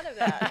and forgot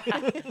about.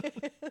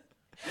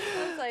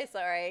 I'm so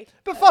sorry.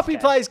 But Floppy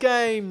okay. plays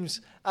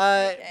games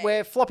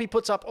where Floppy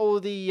puts up all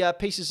the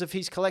pieces of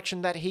his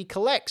collection that he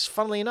collects.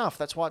 Funnily enough,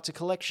 that's why it's a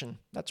collection.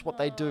 That's what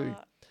they do.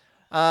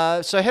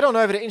 So head on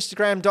over to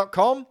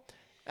Instagram.com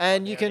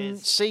and you there it can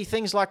is. see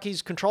things like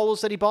his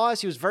controllers that he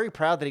buys. He was very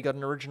proud that he got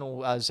an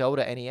original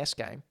Zelda NES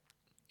game.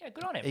 Yeah,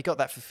 good on him. He got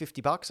that for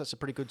 $50. That's a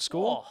pretty good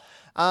score.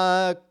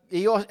 Oh,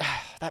 He also,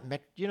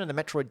 you know the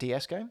Metroid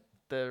DS game?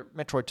 The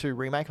Metroid 2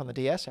 remake on the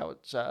DS? How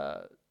it's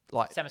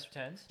like... Samus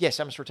Returns. Yeah,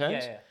 Samus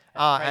Returns. Yeah.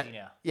 That's crazy and-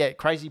 now. Yeah,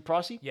 crazy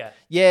pricey. Yeah.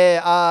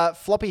 Yeah,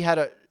 Floppy had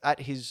it at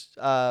his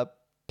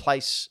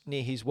place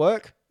near his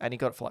work, and he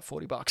got it for like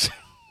 $40.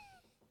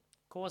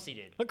 Of course he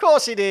did. Of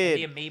course he The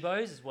did.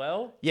 amiibos as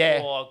well. Yeah.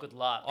 Oh, good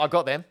luck. I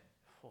got them.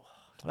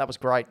 That was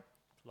great.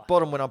 Bought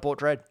them when I bought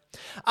Dread.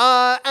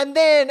 And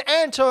then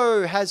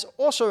Anto has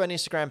also an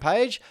Instagram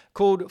page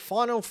called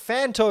Final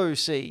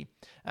Fantasy.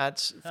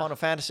 It's Final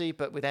Fantasy,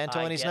 but with Anto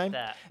I in his get name.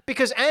 that.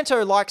 Because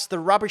Anto likes the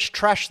rubbish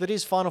trash that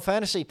is Final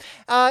Fantasy.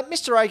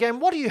 Mr. A-Game,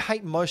 what do you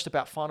hate most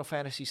about Final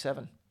Fantasy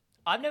VII?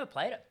 I've never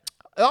played it.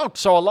 Oh,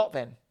 so a lot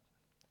then.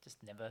 Just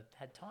never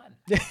had time.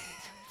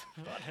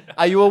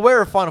 Are you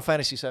aware of Final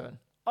Fantasy VII?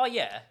 Oh,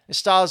 yeah. It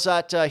stars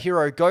that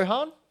hero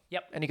Gohan,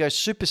 Yep. and he goes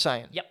Super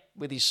Saiyan Yep.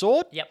 with his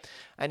sword, Yep.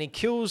 and he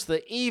kills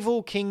the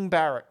evil King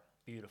Barrett.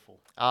 Beautiful.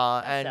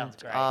 And sounds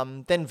great.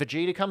 then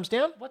Vegeta comes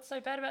down. What's so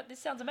bad about this?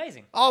 Sounds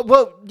amazing. Oh,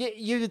 well,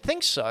 you'd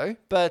think so,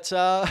 but...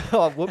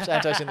 oh, whoops,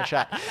 Anto's in the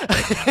chat.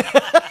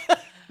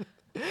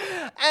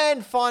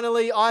 And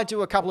finally, I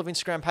do a couple of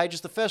Instagram pages.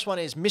 The first one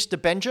is Mr.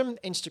 Benjamin,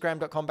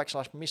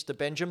 Instagram.com/Mr.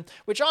 Benjamin,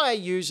 which I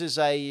use as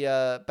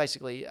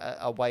basically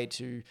a way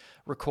to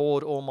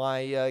record all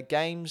my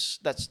games.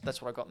 That's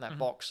what I got in that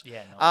box.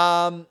 Yeah,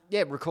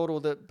 nice. Record all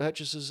the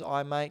purchases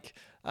I make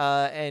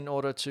in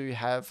order to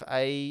have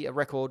a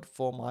record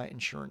for my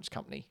insurance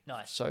company.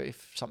 Nice. So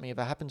if something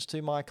ever happens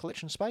to my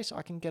collection space,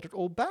 I can get it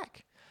all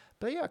back.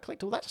 But yeah, I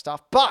collect all that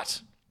stuff.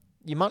 But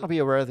you might not be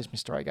aware of this,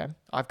 Mr. A-Game.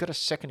 I've got a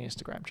second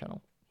Instagram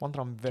channel. One that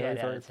I'm very, Get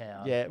out very, of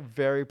town.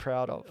 very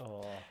proud of.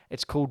 Oh,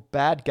 It's called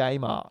Bad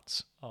Game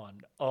Arts. oh,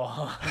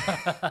 oh.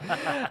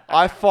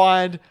 I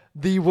find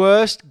the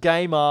worst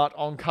game art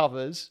on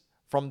covers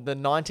from the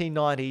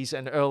 1990s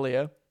and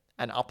earlier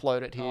and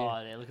upload it here.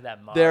 Oh, yeah, look at that.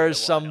 There Mario is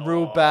some one.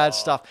 real Oh. bad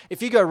stuff.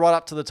 If you go right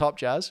up to the top,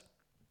 Jazz,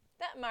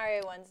 That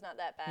Mario one's not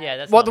that bad. Yeah,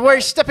 that's what not where bad.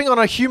 he's stepping on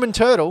a human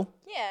turtle.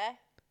 Yeah.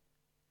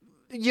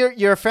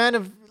 You're a fan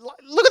of.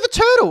 Look at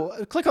the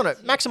turtle. Click on it.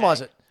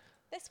 Maximize it.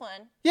 This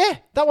one. Yeah,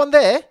 that one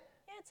there. Yeah,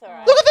 it's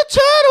alright. Look at the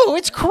turtle.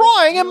 It's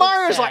crying, and looks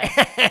Mario's like,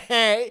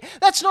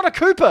 "That's not a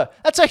Koopa.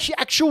 That's a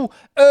actual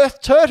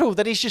Earth turtle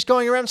that he's just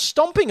going around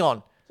stomping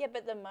on." Yeah,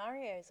 but the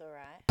Mario's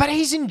alright. But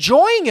he's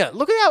enjoying it.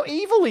 Look at how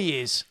evil he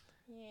is.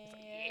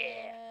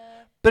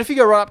 Yeah. But if you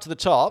go right up to the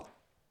top,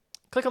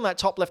 click on that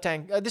top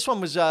left-hand. This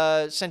one was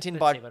sent in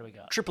by see, what do we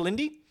got? Triple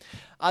Indie.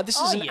 This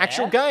is Oh, an yeah?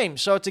 actual game.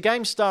 So it's a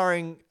game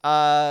starring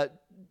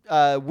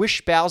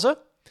Wish Bowser.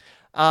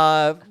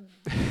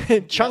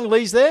 Chung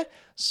Lee's there.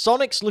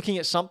 Sonic's looking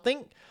at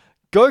something.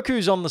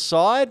 Goku's on the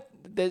side.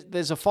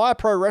 There's a Fire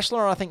Pro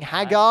wrestler, and I think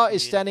Hagar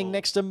is standing beautiful.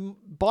 next to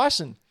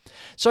Bison.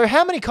 So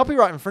how many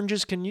copyright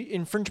infringements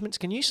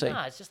can you see?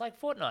 Nah, it's just like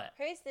Fortnite.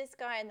 Who's this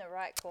guy in the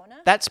right corner?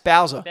 That's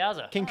Bowser.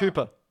 Bowser. King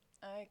Koopa.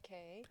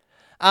 Okay.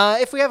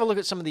 If we have a look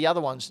at some of the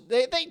other ones,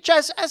 they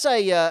Jazz, as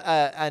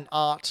an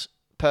art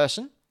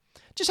person,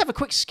 just have a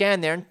quick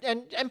scan there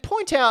and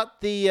point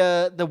out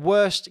the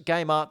worst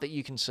game art that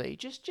you can see.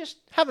 Just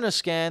having a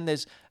scan.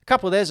 There's a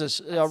couple. There's a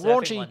surfing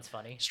raunchy one's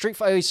funny. Street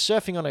Fighter. He's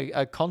surfing on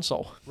a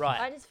console. I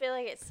Right. just feel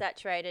like it's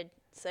saturated,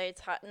 so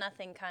it's hot.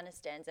 Nothing kind of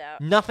stands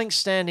out. Nothing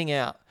standing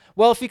out.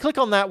 Well, if you click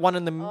on that one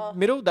in the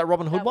middle, that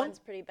Robin Hood That one, one's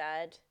pretty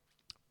bad.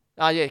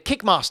 yeah,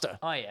 Kickmaster,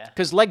 Oh, yeah.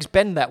 because legs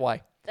bend that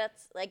way.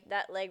 That's like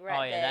that leg right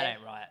Oh, yeah, there. that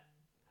ain't right.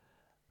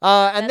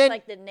 And That's then,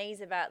 like the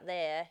knees about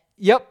there.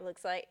 yep,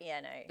 Looks like,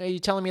 yeah, no. are you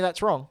telling me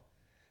that's wrong?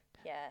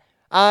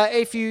 Yeah.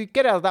 If you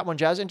get out of that one,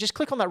 Jazz, and just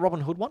click on that Robin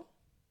Hood one,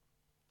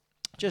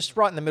 just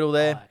right in the middle Oh,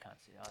 there. I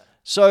can't see that.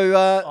 So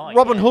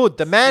Robin yeah. Hood,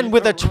 the man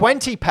with a Super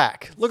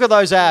 20-pack. Look at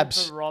those abs.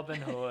 Super Robin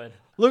Hood.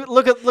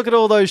 Look at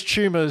all those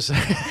tumors.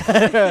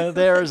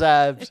 There is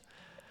abs.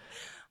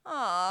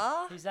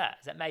 Aww. Who's that?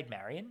 Is that Maid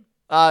Marian?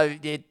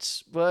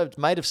 It's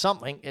made of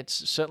something.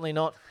 It's certainly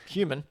not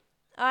human.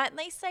 At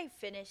least they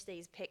finish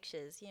these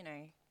pictures, you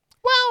know.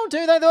 Well,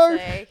 do they though?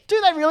 So-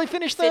 Do they really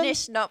finish them?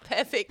 Finished, not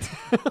perfect.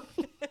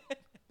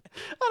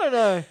 I don't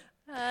know.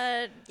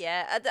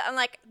 Yeah. I'm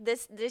like,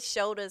 this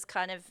shoulder's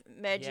kind of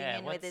merging Yeah,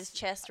 in with what's- his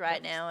chest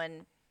right now,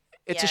 and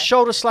It's yeah. a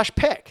shoulder /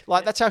 pec.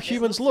 Like that's how This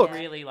humans looks look.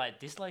 really like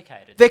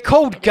dislocated. They're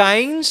called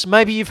gains.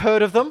 Maybe you've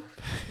heard of them.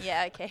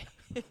 Yeah, okay.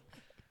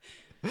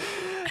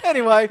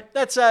 Anyway,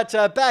 that's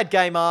Bad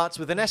Game Arts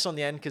with an S on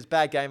the end because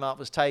Bad Game Art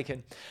was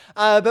taken.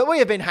 But we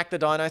have been Hack the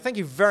Dino. Thank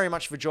you very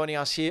much for joining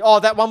us here. Oh,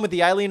 that one with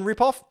the alien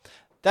ripoff?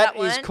 That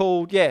That is one?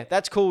 called, yeah,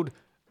 that's called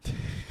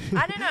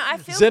I don't know. I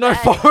feel bad.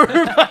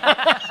 Xenophobe.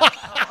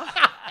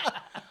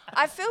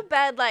 I feel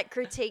bad like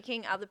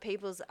critiquing other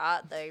people's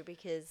art though,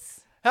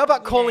 because How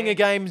about calling know. a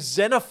game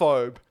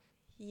Xenophobe?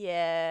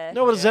 Yeah.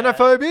 Know what a Yeah.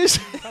 xenophobe is?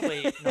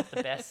 Probably not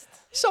the best.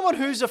 Someone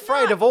who's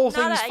afraid of all Not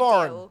things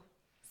foreign. ideal.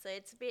 So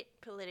it's a bit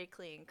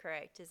politically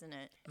incorrect, isn't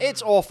it?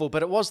 It's awful,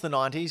 but it was the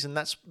 90s, and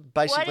that's What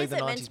basically is the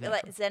it 90s. meant to be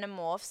like?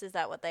 Xenomorphs? Is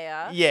that what they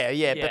are? Yeah, but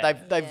Yeah.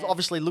 they've Yeah.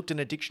 obviously looked in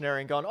a dictionary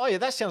and gone, oh yeah,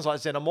 that sounds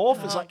like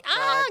xenomorph. It's Oh, like,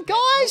 God.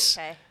 guys,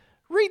 Okay.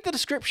 read the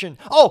description.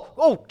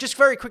 Oh, just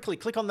very quickly,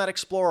 click on that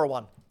Explorer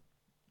one.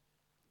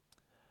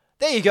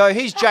 There you go.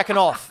 He's jacking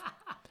off.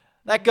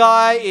 That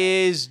guy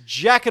is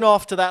jacking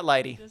off to that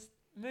lady. Just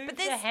move But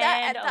the this-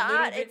 hand the a little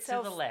art bit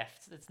itself- to the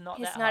left. It's not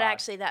that It's hard. not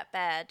actually that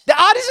bad. The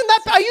art isn't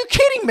that bad. Are you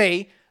kidding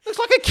me? Looks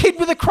like a kid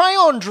with a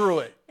crayon drew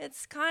it.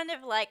 It's kind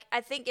of like,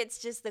 I think it's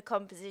just the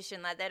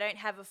composition. Like, they don't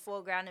have a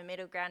foreground, a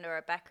middle ground, or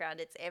a background.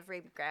 It's every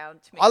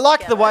ground. I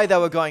like the together. way they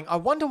were going. I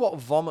wonder what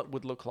vomit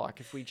would look like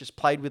if we just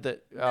played with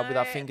it with our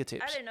No,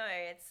 fingertips. I don't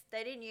know.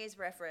 They didn't use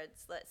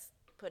reference. Let's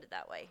put it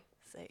that way.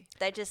 So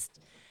they just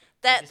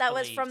that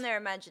was from believed. their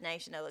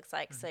imagination. It looks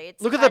like. So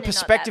it's Look at the kinda not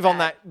perspective on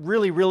bad. that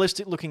really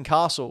realistic looking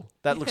castle.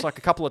 That looks like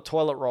a couple of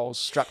toilet rolls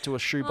strapped to a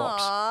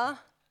shoebox. Aww.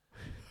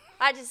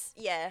 I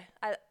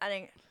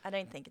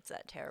don't think it's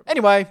that terrible.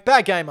 Anyway,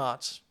 bad game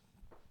arts.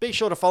 Be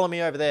sure to follow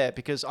me over there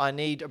because I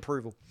need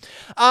approval.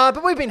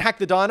 But we've been Hack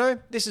the Dino.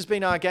 This has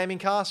been our gaming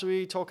cast.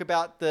 We talk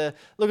about look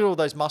at all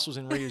those muscles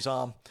in Ryu's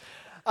arm.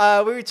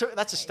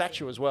 That's a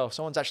statue as well.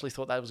 Someone's actually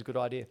thought that was a good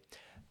idea.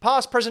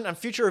 Past, present, and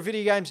future of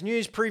video games,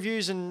 news,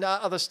 previews, and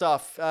other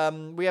stuff.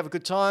 We have a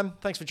good time.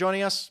 Thanks for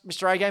joining us,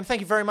 Mr. A-Game.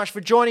 Thank you very much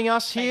for joining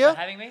us Thanks here. for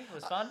having me. It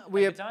was fun. Had a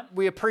We good time.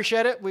 we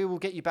appreciate it. We will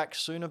get you back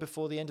sooner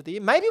before the end of the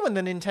year. Maybe when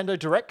the Nintendo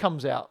Direct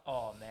comes out.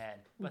 Oh man,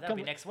 but that'll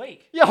be next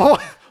week. Yeah,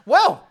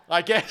 well,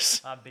 I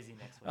guess. I'm busy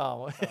next week.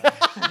 Oh,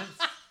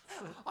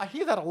 I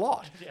hear that a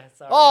lot. Yeah,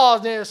 sorry. Oh,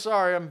 no,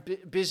 sorry, I'm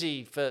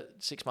busy for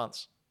 6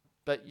 months.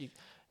 But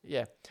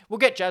yeah, we'll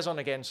get Jazz on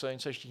again soon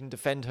so she can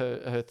defend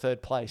her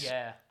third place.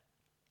 Yeah.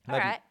 Maybe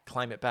Alright.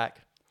 claim it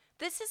back.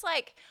 This is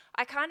like,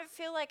 I kind of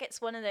feel like it's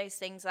one of those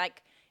things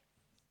like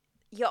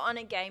you're on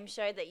a game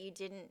show that you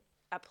didn't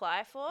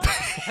apply for.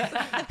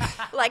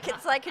 Like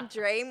it's like a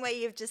dream where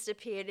you've just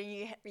appeared and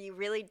you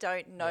really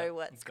don't know Yeah,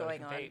 what's you've gotta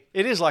going on. compete.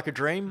 It is like a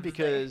dream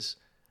because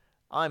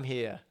I'm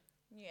here.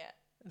 Yeah,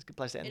 It's a good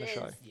place to end it the is.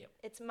 show. Yep.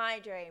 It's my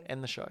dream.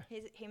 End the show.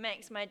 He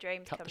makes my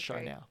dreams Cut come the show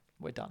true. now.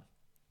 We're done.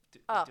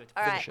 Oh, Do it.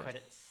 all right.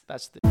 Credits.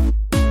 That's the...